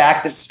 Let me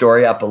back this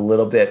story up a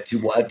little bit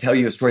to tell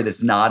you a story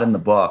that's not in the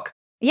book.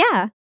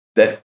 Yeah.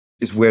 That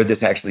is where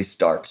this actually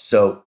starts.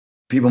 So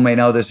people may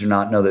know this or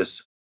not know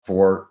this.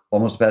 For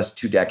almost the past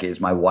 2 decades,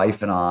 my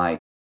wife and I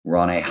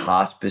run a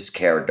hospice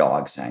care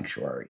dog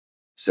sanctuary.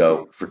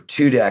 So for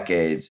 2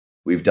 decades,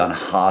 we've done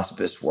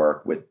hospice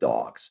work with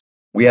dogs.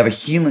 We have a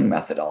healing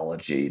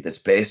methodology that's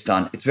based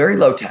on, it's very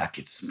low tech.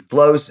 It's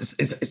flows,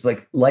 it's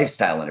like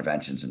lifestyle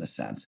interventions in a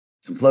sense.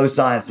 Some flow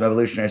science, some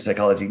evolutionary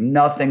psychology,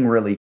 nothing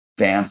really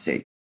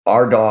fancy.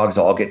 Our dogs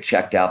all get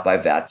checked out by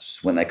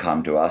vets when they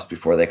come to us.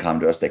 Before they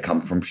come to us, they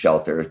come from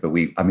shelters, but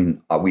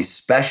we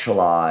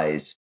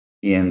specialize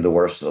in the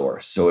worst of the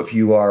worst. So if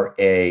you are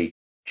a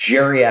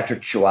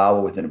geriatric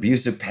Chihuahua with an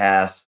abusive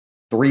past,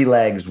 3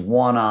 legs,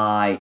 1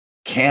 eye,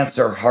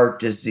 cancer, heart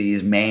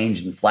disease,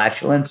 mange, and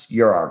flatulence,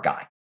 you're our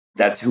guy.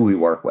 That's who we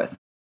work with.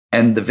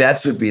 And the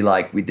vets would be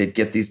like, they'd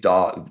get these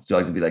dogs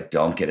would be like,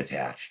 don't get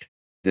attached.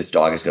 This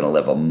dog is going to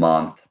live a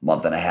month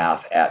and a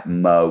half at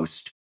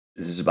most.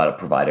 This is about to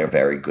provide a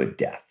very good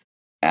death.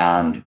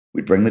 And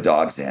we'd bring the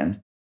dogs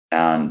in.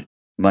 And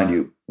mind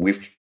you,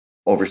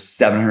 over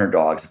 700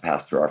 dogs have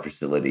passed through our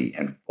facility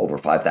and over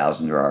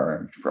 5,000 through our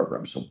orange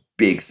program. So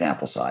big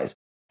sample size.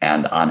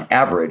 And on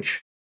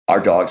average,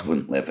 our dogs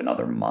wouldn't live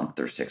another month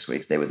or 6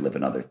 weeks. They would live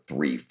another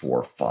 3,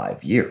 4,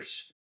 5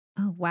 years.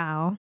 Oh,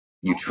 wow.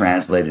 You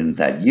translate it into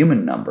that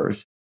human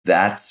numbers.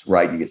 That's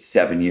right. You get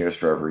 7 years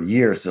for every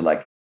year. So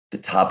like the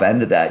top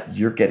end of that,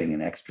 you're getting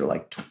an extra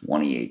like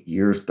 28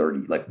 years,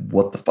 30. Like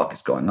what the fuck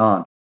is going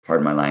on?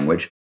 Pardon my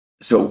language.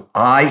 So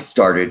I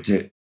started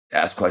to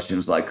ask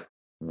questions like,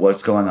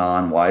 what's going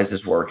on? Why is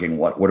this working?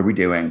 What are we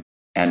doing?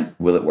 And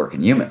will it work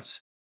in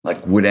humans?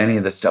 Like, would any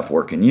of this stuff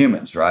work in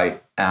humans,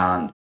 right?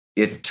 And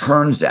it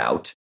turns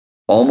out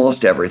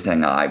almost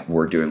everything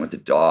we're doing with the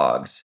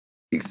dogs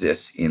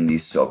exists in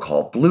these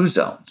so-called blue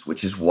zones,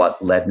 which is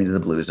what led me to the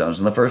blue zones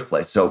in the first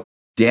place. So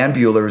Dan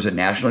Bueller was a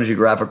National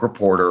Geographic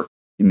reporter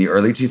in the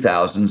early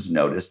 2000s,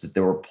 noticed that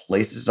there were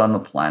places on the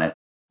planet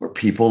where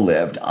people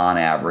lived on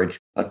average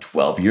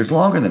 12 years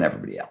longer than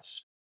everybody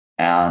else.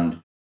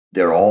 And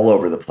they're all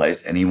over the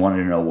place. And he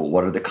wanted to know, well,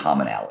 what are the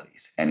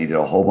commonalities? And he did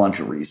a whole bunch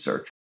of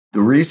research.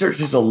 The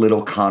research is a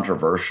little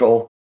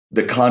controversial.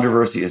 The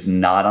controversy is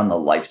not on the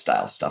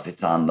lifestyle stuff.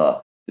 It's on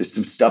there's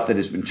some stuff that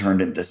has been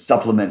turned into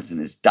supplements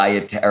and is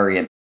dietary.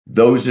 And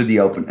those are the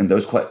open, and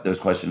those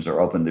questions are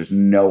open. There's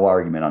no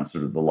argument on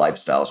sort of the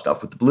lifestyle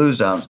stuff with the blue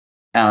zones.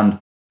 And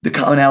the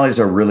commonalities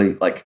are really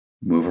like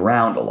move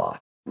around a lot,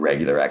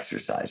 regular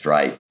exercise,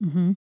 right?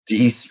 Mm-hmm.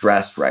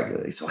 De-stress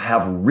regularly. So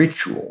have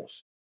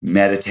rituals,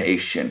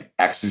 meditation,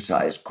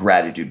 exercise,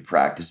 gratitude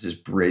practices,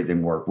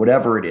 breathing work,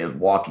 whatever it is,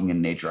 walking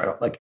in nature. I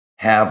don't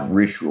have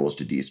rituals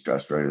to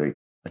de-stress regularly.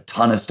 A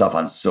ton of stuff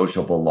on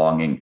social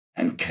belonging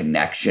and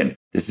connection.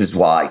 This is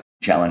why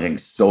challenging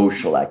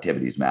social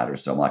activities matter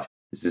so much.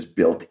 This is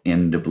built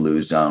into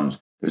blue zones.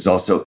 There's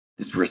also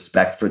this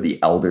respect for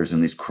the elders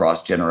and these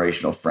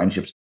cross-generational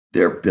friendships.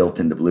 They're built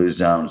into blue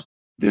zones.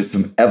 There's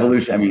some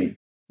evolution. I mean,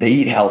 they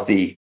eat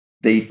healthy.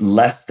 They eat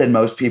less than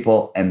most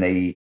people, and they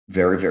eat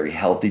very, very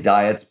healthy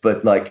diets.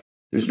 But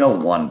there's no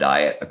one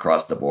diet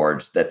across the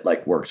boards that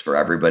works for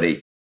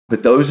everybody.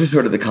 But those are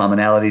sort of the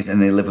commonalities,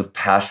 and they live with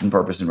passion,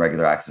 purpose, and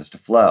regular access to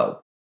flow.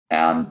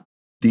 And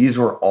these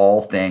were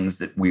all things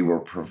that we were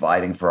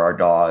providing for our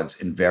dogs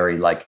in very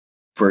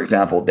for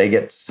example, they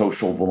get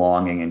social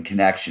belonging and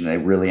connection. They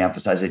really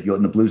emphasize it.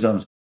 In the blue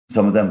zones,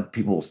 some of them,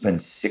 people will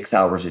spend 6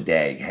 hours a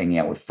day hanging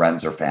out with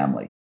friends or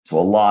family. So a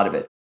lot of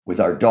it.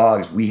 With our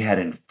dogs, we had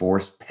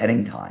enforced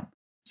petting time.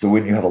 So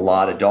when you have a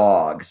lot of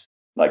dogs,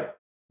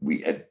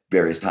 we at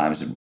various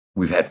times,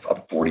 we've had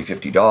 40,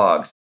 50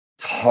 dogs,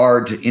 it's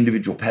hard to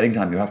individual petting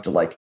time. You have to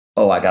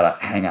I got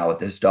to hang out with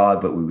this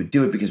dog. But we would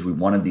do it because we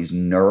wanted these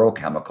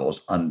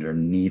neurochemicals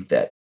underneath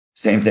it.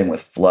 Same thing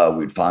with flow.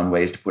 We'd find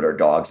ways to put our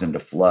dogs into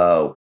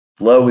flow.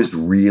 Flow is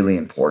really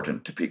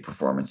important to peak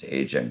performance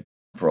aging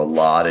for a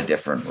lot of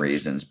different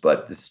reasons.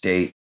 But the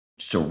state,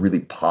 just a really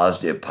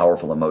positive,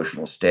 powerful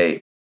emotional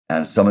state.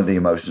 And some of the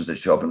emotions that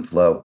show up in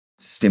flow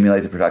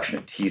stimulate the production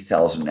of T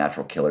cells and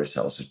natural killer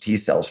cells. So T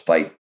cells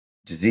fight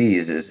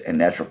diseases and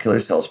natural killer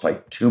cells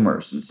fight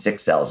tumors and sick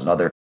cells and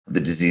other of the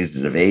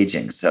diseases of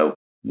aging. So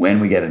when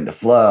we get into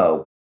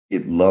flow,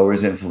 it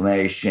lowers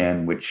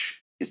inflammation,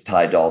 which is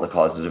tied to all the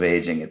causes of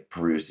aging. It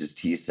produces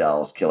T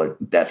cells,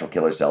 natural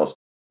killer cells,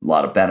 a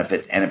lot of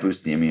benefits, and it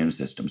boosts the immune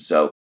system.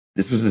 So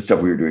this was the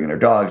stuff we were doing in our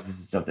dogs. This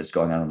is stuff that's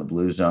going on in the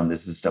blue zone.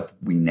 This is stuff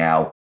we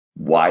now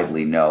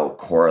widely know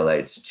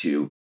correlates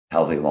to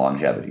healthy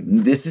longevity.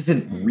 This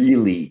isn't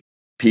really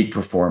peak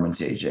performance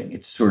aging.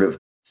 It's sort of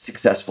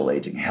successful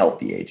aging,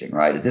 healthy aging,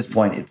 right? At this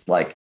point, it's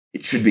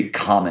it should be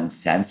common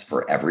sense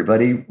for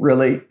everybody,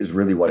 really, is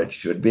really what it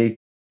should be.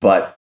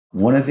 But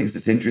one of the things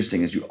that's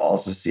interesting is you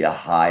also see a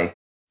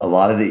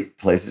lot of the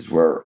places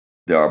where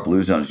there are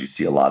blue zones, you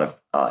see a lot of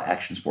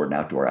action sport and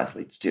outdoor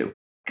athletes too.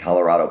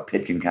 Colorado,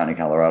 Pitkin County,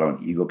 Colorado,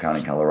 and Eagle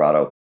County,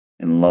 Colorado,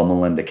 and Loma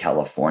Linda,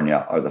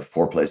 California are the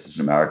 4 places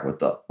in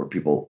America where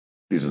people,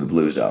 these are the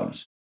blue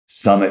zones.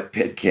 Summit,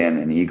 Pitkin,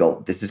 and Eagle,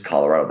 this is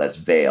Colorado, that's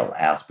Vail,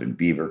 Aspen,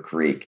 Beaver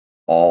Creek,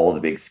 all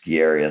the big ski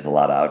areas, a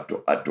lot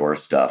of outdoor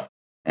stuff.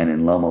 And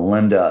in Loma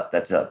Linda,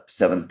 that's a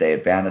Seventh-day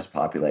Adventist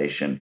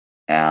population,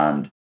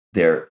 and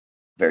they're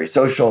very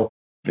social,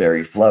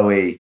 very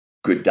flowy,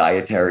 good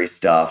dietary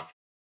stuff,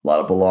 a lot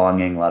of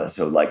belonging,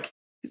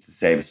 it's the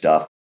same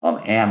stuff,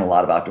 and a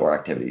lot of outdoor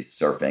activities,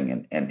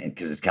 surfing, and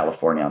because it's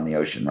California on the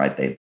ocean, right?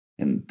 They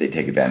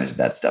take advantage of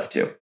that stuff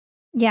too.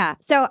 Yeah.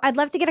 So I'd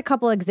love to get a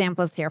couple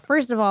examples here.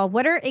 First of all,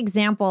 what are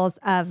examples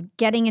of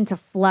getting into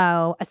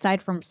flow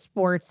aside from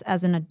sports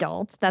as an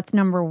adult? That's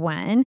number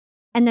one.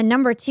 And then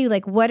number two,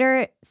 what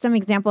are some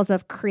examples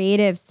of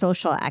creative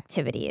social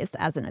activities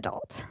as an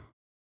adult?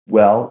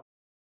 Well,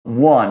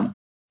 one,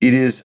 it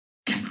is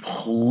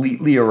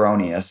completely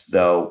erroneous,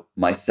 though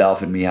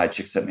myself and Mihai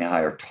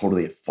Csikszentmihalyi are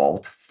totally at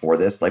fault for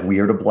this. We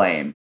are to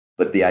blame.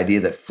 But the idea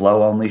that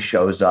flow only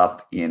shows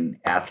up in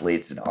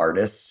athletes and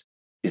artists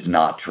is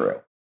not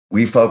true.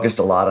 We focused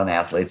a lot on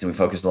athletes and we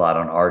focused a lot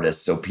on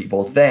artists. So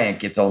people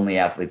think it's only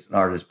athletes and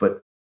artists.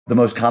 But the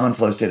most common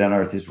flow state on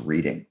earth is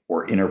reading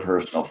or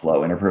interpersonal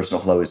flow.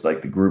 Interpersonal flow is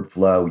like the group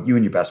flow, you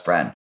and your best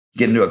friend.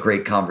 Get into a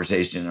great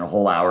conversation and a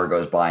whole hour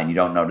goes by and you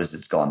don't notice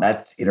it's gone.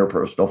 That's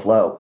interpersonal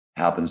flow.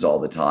 Happens all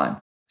the time.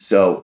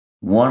 So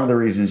one of the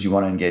reasons you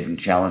want to engage in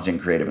challenging,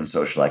 creative, and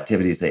social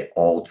activities, they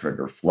all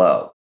trigger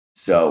flow.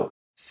 So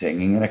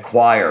singing in a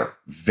choir,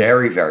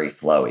 very, very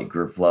flowy.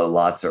 Group flow,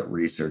 lots of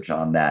research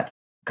on that.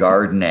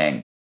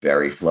 Gardening,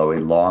 very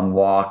flowy. Long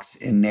walks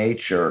in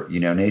nature,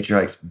 nature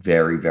hikes,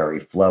 very, very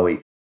flowy.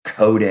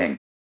 Coding,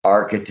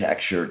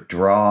 architecture,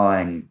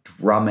 drawing,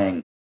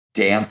 drumming,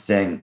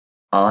 dancing,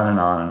 on and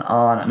on and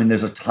on. I mean,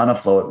 there's a ton of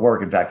flow at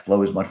work. In fact,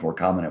 flow is much more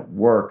common at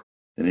work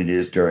than it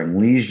is during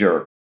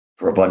leisure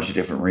for a bunch of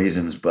different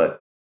reasons. But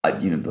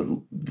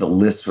the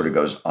list sort of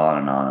goes on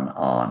and on and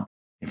on.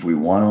 If we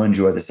want to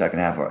enjoy the second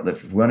half of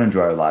if we want to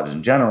enjoy our lives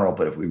in general,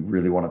 but if we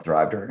really want to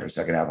thrive during our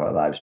second half of our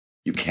lives,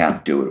 you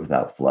can't do it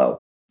without flow.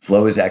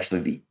 Flow is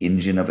actually the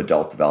engine of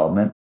adult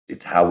development.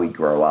 It's how we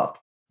grow up.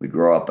 We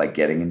grow up by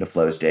getting into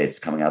flow states,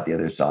 coming out the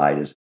other side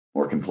as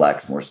more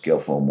complex, more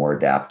skillful, more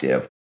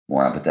adaptive,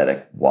 more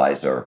empathetic,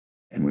 wiser,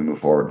 and we move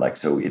forward.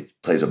 So it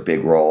plays a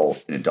big role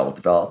in adult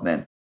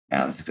development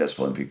and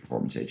successful in peak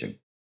performance aging.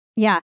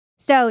 Yeah.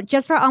 So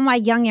just for all my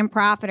young and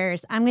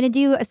profiters, I'm going to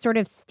do a sort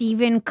of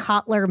Steven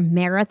Kotler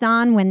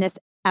marathon when this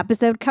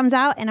episode comes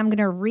out. And I'm going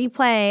to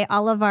replay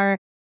all of our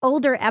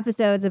older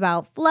episodes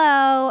about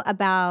flow,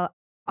 about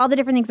all the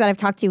different things that I've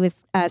talked to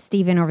with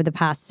Steven over the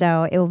past.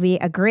 So it will be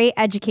a great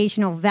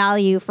educational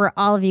value for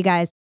all of you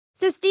guys.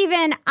 So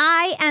Steven,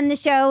 I end the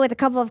show with a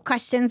couple of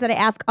questions that I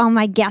ask all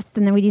my guests,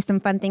 and then we do some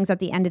fun things at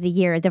the end of the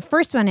year. The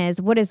first one is,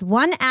 what is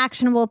one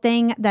actionable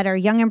thing that our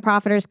young and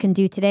profiters can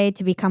do today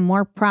to become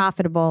more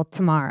profitable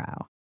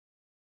tomorrow?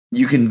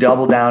 You can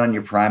double down on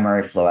your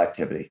primary flow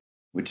activity,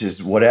 which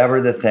is whatever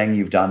the thing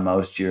you've done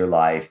most of your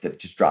life that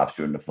just drops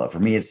you into flow. For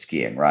me, it's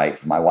skiing, right?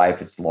 For my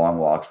wife, it's long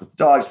walks with the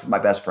dogs. For my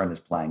best friend, it's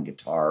playing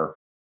guitar.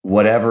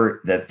 Whatever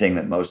that thing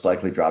that most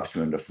likely drops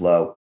you into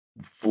flow.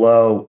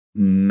 Flow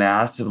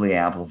massively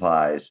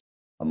amplifies,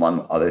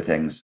 among other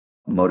things,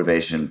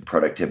 motivation,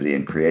 productivity,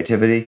 and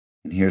creativity.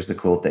 And here's the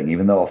cool thing.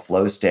 Even though a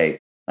flow state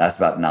lasts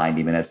about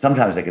 90 minutes,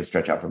 sometimes it can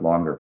stretch out for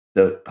longer.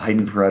 The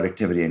heightened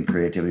productivity and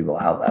creativity will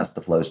outlast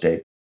the flow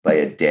state by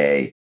a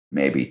day,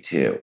 maybe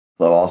two.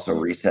 Flow also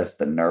resets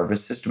the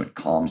nervous system. It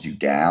calms you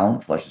down,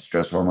 flushes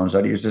stress hormones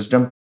out of your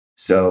system.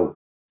 So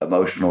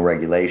emotional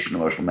regulation,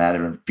 emotional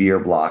management, fear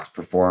blocks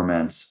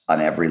performance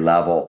on every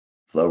level.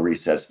 Flow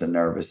resets the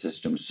nervous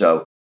system.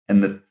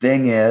 And the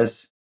thing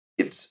is,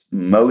 it's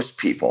most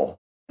people,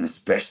 and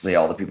especially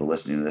all the people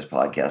listening to this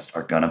podcast,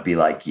 are going to be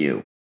like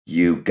you.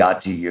 You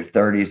got to your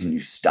 30s and you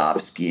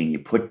stopped skiing. You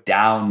put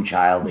down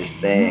childish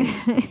things.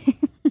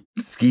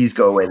 Skis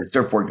go away. The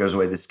surfboard goes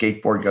away. The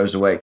skateboard goes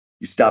away.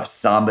 You stop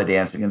samba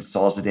dancing and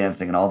salsa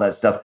dancing and all that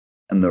stuff.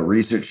 And the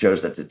research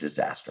shows that's a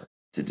disaster.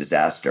 It's a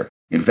disaster.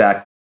 In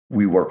fact,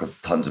 we work with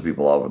tons of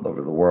people all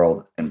over the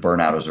world, and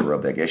burnout is a real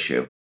big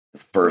issue. The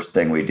first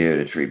thing we do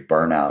to treat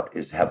burnout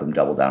is have them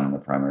double down on the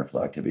primary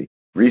flow activity.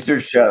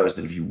 Research shows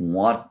that if you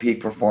want peak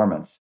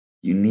performance,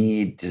 you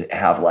need to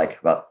have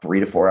about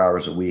 3 to 4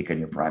 hours a week on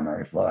your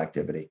primary flow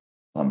activity,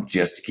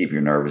 just to keep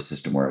your nervous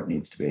system where it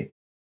needs to be.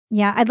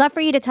 Yeah, I'd love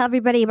for you to tell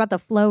everybody about the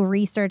Flow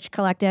Research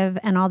Collective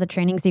and all the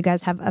trainings you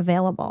guys have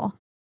available.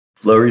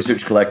 Flow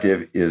Research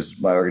Collective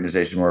is my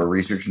organization. We're a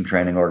research and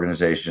training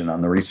organization. On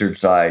the research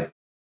side,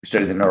 we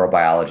study the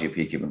neurobiology of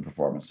peak human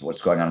performance. So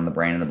what's going on in the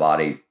brain and the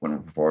body when we're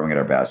performing at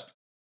our best.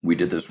 We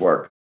did this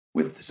work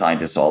with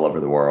scientists all over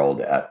the world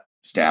at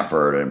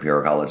Stanford and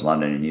Imperial College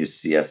London and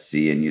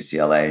UCSC and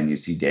UCLA and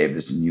UC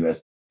Davis and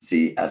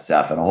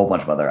USCSF and a whole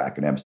bunch of other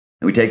acronyms.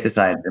 And we take the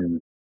science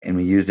and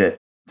we use it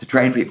to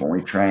train people.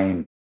 We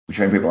train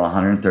people in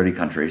 130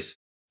 countries.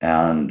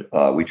 And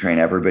we train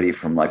everybody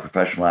from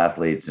professional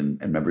athletes and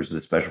members of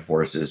the special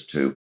forces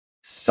to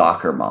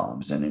soccer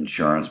moms and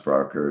insurance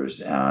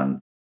brokers and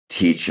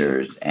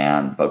teachers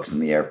and folks in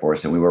the Air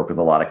Force. And we work with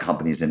a lot of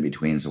companies in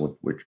between. So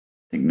I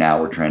think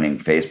now we're training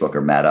Facebook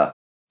or Meta,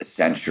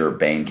 Accenture,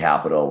 Bain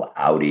Capital,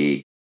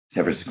 Audi,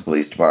 San Francisco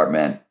Police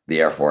Department,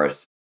 the Air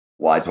Force,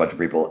 wide bunch of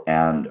people.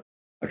 And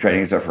our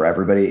trainings are for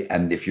everybody.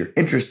 And if you're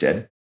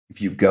interested,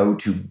 if you go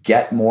to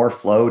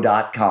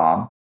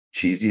getmoreflow.com,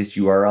 cheesiest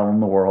URL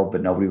in the world,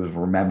 but nobody was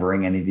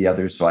remembering any of the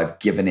others. So I've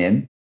given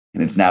in,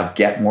 and it's now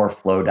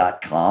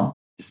getmoreflow.com,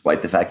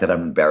 despite the fact that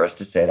I'm embarrassed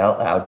to say it out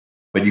loud.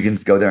 But you can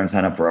go there and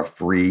sign up for a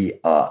free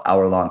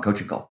hour-long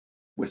coaching call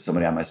with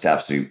somebody on my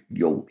staff. So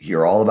you'll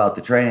hear all about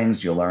the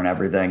trainings. You'll learn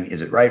everything.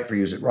 Is it right for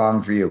you? Is it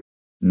wrong for you?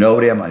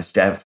 Nobody on my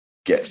staff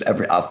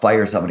I'll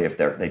fire somebody if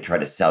they try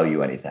to sell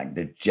you anything.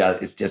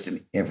 It's just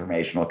an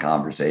informational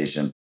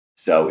conversation.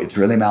 So it's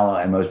really mellow,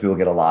 and most people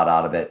get a lot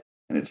out of it.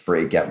 And it's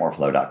free.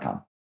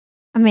 Getmoreflow.com.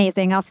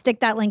 Amazing. I'll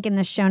stick that link in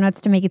the show notes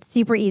to make it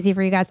super easy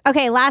for you guys.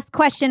 Okay, last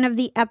question of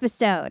the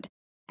episode.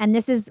 And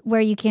this is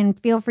where you can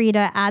feel free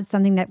to add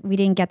something that we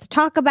didn't get to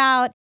talk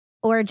about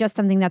or just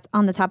something that's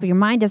on the top of your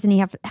mind. Doesn't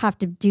have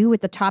to do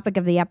with the topic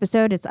of the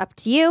episode. It's up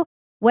to you.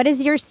 What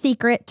is your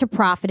secret to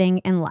profiting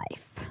in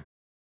life?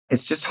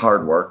 It's just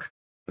hard work.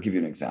 I'll give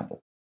you an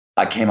example.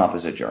 I came up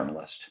as a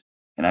journalist,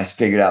 and I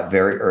figured out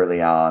very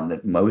early on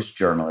that most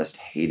journalists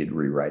hated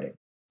rewriting.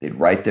 They'd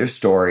write their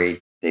story,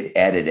 they'd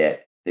edit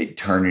it, they'd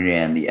turn it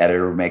in, the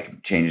editor would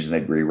make changes, and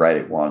they'd rewrite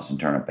it once and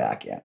turn it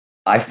back in.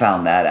 I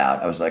found that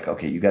out. I was like,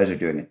 okay, you guys are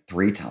doing it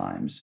 3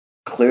 times.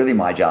 Clearly,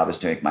 my job is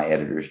to make my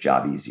editor's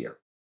job easier.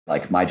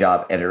 My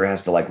job, editor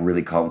has to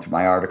really comb through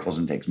my articles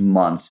and takes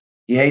months.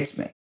 He hates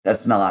me.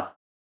 That's not,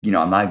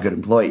 I'm not a good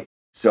employee.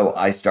 So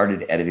I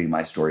started editing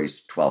my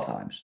stories 12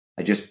 times.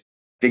 I just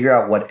figure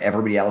out what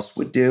everybody else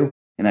would do,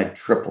 and I'd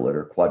triple it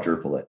or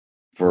quadruple it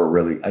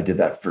I did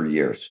that for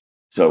years.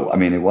 So, I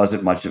mean, it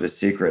wasn't much of a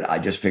secret. I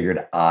just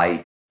figured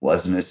I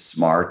wasn't as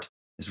smart,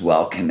 as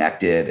well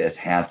connected, as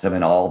handsome,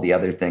 and all the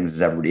other things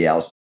as everybody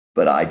else.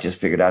 But I just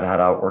figured out how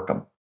to outwork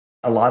them.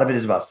 A lot of it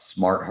is about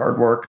smart hard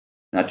work,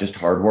 not just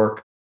hard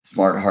work.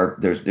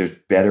 There's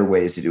better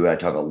ways to do it. I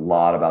talk a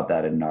lot about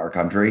that in our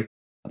country,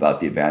 about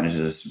the advantages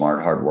of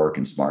smart hard work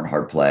and smart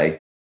hard play,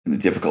 and the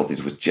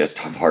difficulties with just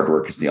hard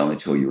work is the only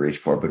tool you reach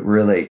for. But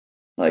really,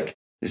 like,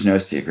 there's no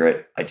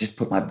secret. I just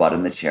put my butt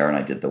in the chair and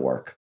I did the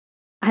work.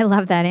 I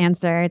love that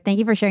answer. Thank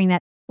you for sharing that.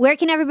 Where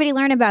can everybody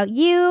learn about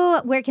you?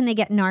 Where can they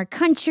get in our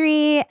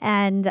country?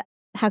 And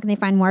how can they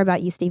find more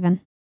about you,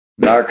 Stephen?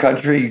 In our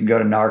country, you can go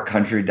to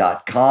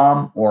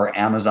narcountry.com or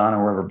Amazon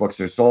or wherever books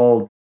are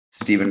sold.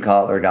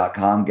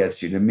 StephenKotler.com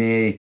gets you to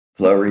me.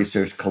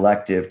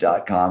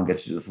 FlowResearchCollective.com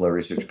gets you to the Flow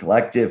Research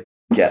Collective.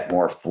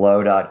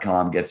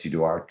 GetMoreFlow.com gets you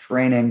to our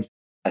trainings.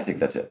 I think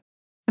that's it.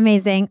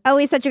 Amazing.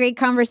 Always such a great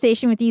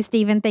conversation with you,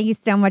 Stephen. Thank you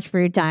so much for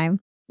your time.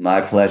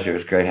 My pleasure. It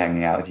was great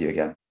hanging out with you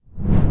again.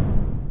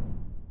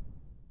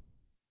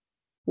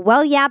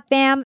 Well, Yap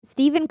fam,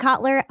 Stephen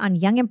Kotler on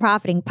Young and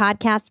Profiting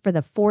podcast for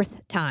the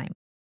 4th time.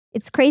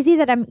 It's crazy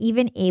that I'm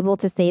even able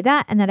to say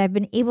that and that I've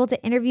been able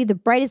to interview the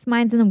brightest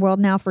minds in the world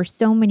now for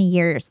so many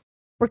years.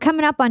 We're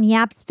coming up on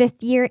Yap's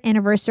 5th year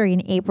anniversary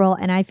in April,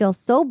 and I feel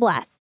so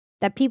blessed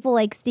that people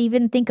like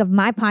Stephen think of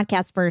my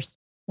podcast first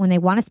when they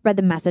want to spread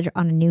the message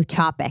on a new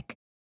topic.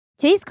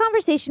 Today's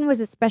conversation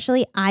was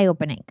especially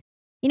eye-opening.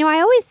 You know,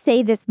 I always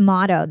say this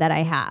motto that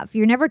I have: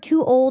 you're never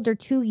too old or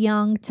too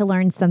young to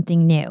learn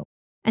something new.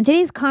 And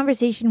today's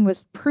conversation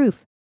was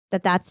proof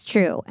that that's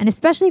true, and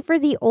especially for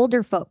the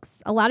older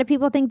folks. A lot of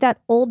people think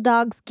that old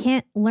dogs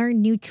can't learn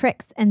new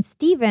tricks, and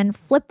Stephen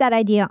flipped that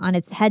idea on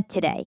its head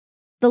today.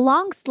 The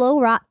long, slow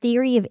rot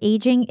theory of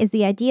aging is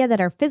the idea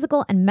that our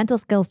physical and mental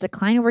skills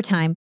decline over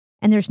time,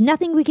 and there's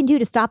nothing we can do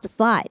to stop the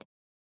slide.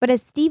 But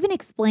as Stephen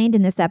explained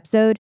in this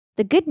episode,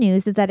 the good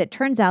news is that it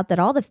turns out that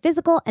all the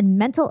physical and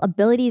mental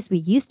abilities we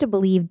used to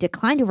believe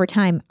declined over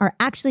time are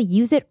actually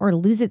use it or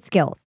lose it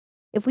skills.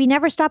 If we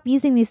never stop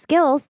using these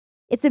skills,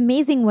 it's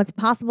amazing what's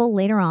possible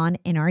later on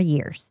in our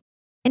years.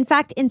 In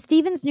fact, in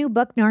Stephen's new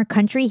book, In Our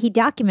Country, he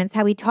documents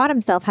how he taught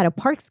himself how to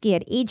park ski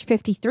at age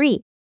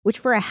 53, which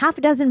for a half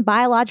dozen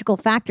biological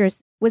factors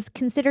was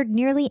considered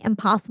nearly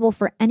impossible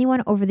for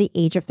anyone over the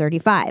age of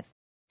 35.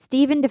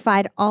 Stephen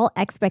defied all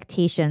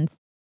expectations.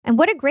 And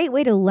what a great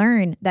way to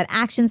learn that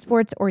action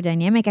sports or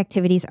dynamic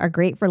activities are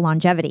great for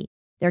longevity.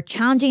 They're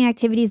challenging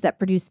activities that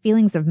produce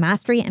feelings of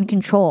mastery and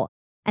control.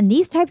 And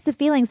these types of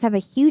feelings have a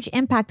huge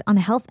impact on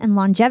health and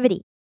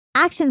longevity.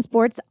 Action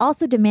sports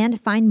also demand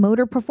fine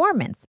motor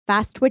performance,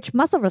 fast twitch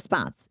muscle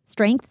response,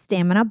 strength,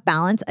 stamina,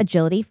 balance,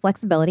 agility,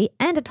 flexibility,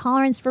 and a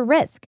tolerance for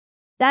risk.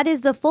 That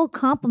is the full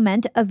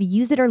complement of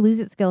use it or lose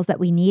it skills that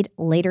we need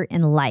later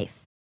in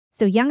life.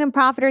 So young and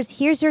profiters,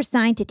 here's your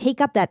sign to take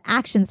up that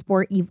action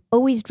sport you've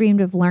always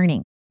dreamed of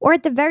learning. Or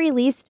at the very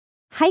least,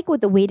 hike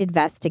with a weighted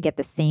vest to get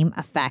the same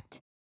effect.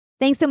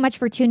 Thanks so much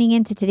for tuning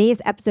in to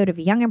today's episode of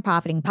Young and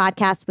Profiting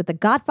Podcast with the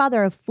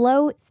godfather of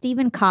flow,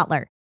 Stephen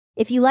Kotler.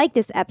 If you like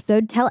this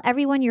episode, tell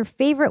everyone your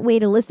favorite way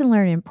to listen,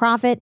 learn, and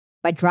profit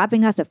by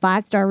dropping us a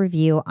 5-star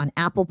review on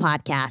Apple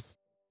Podcasts.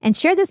 And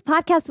share this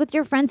podcast with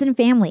your friends and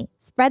family.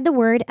 Spread the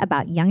word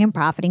about Young and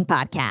Profiting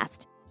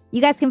Podcast.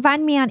 You guys can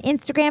find me on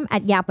Instagram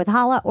at Yap with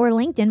Hala or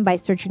LinkedIn by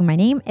searching my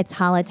name. It's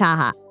Hala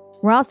Taha.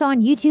 We're also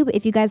on YouTube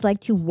if you guys like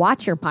to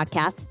watch your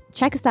podcasts.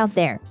 Check us out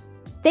there.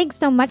 Thanks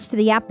so much to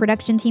the Yap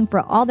production team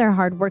for all their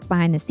hard work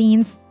behind the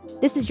scenes.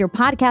 This is your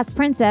podcast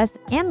princess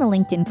and the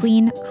LinkedIn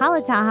queen,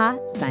 Hala Taha,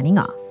 signing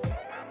off.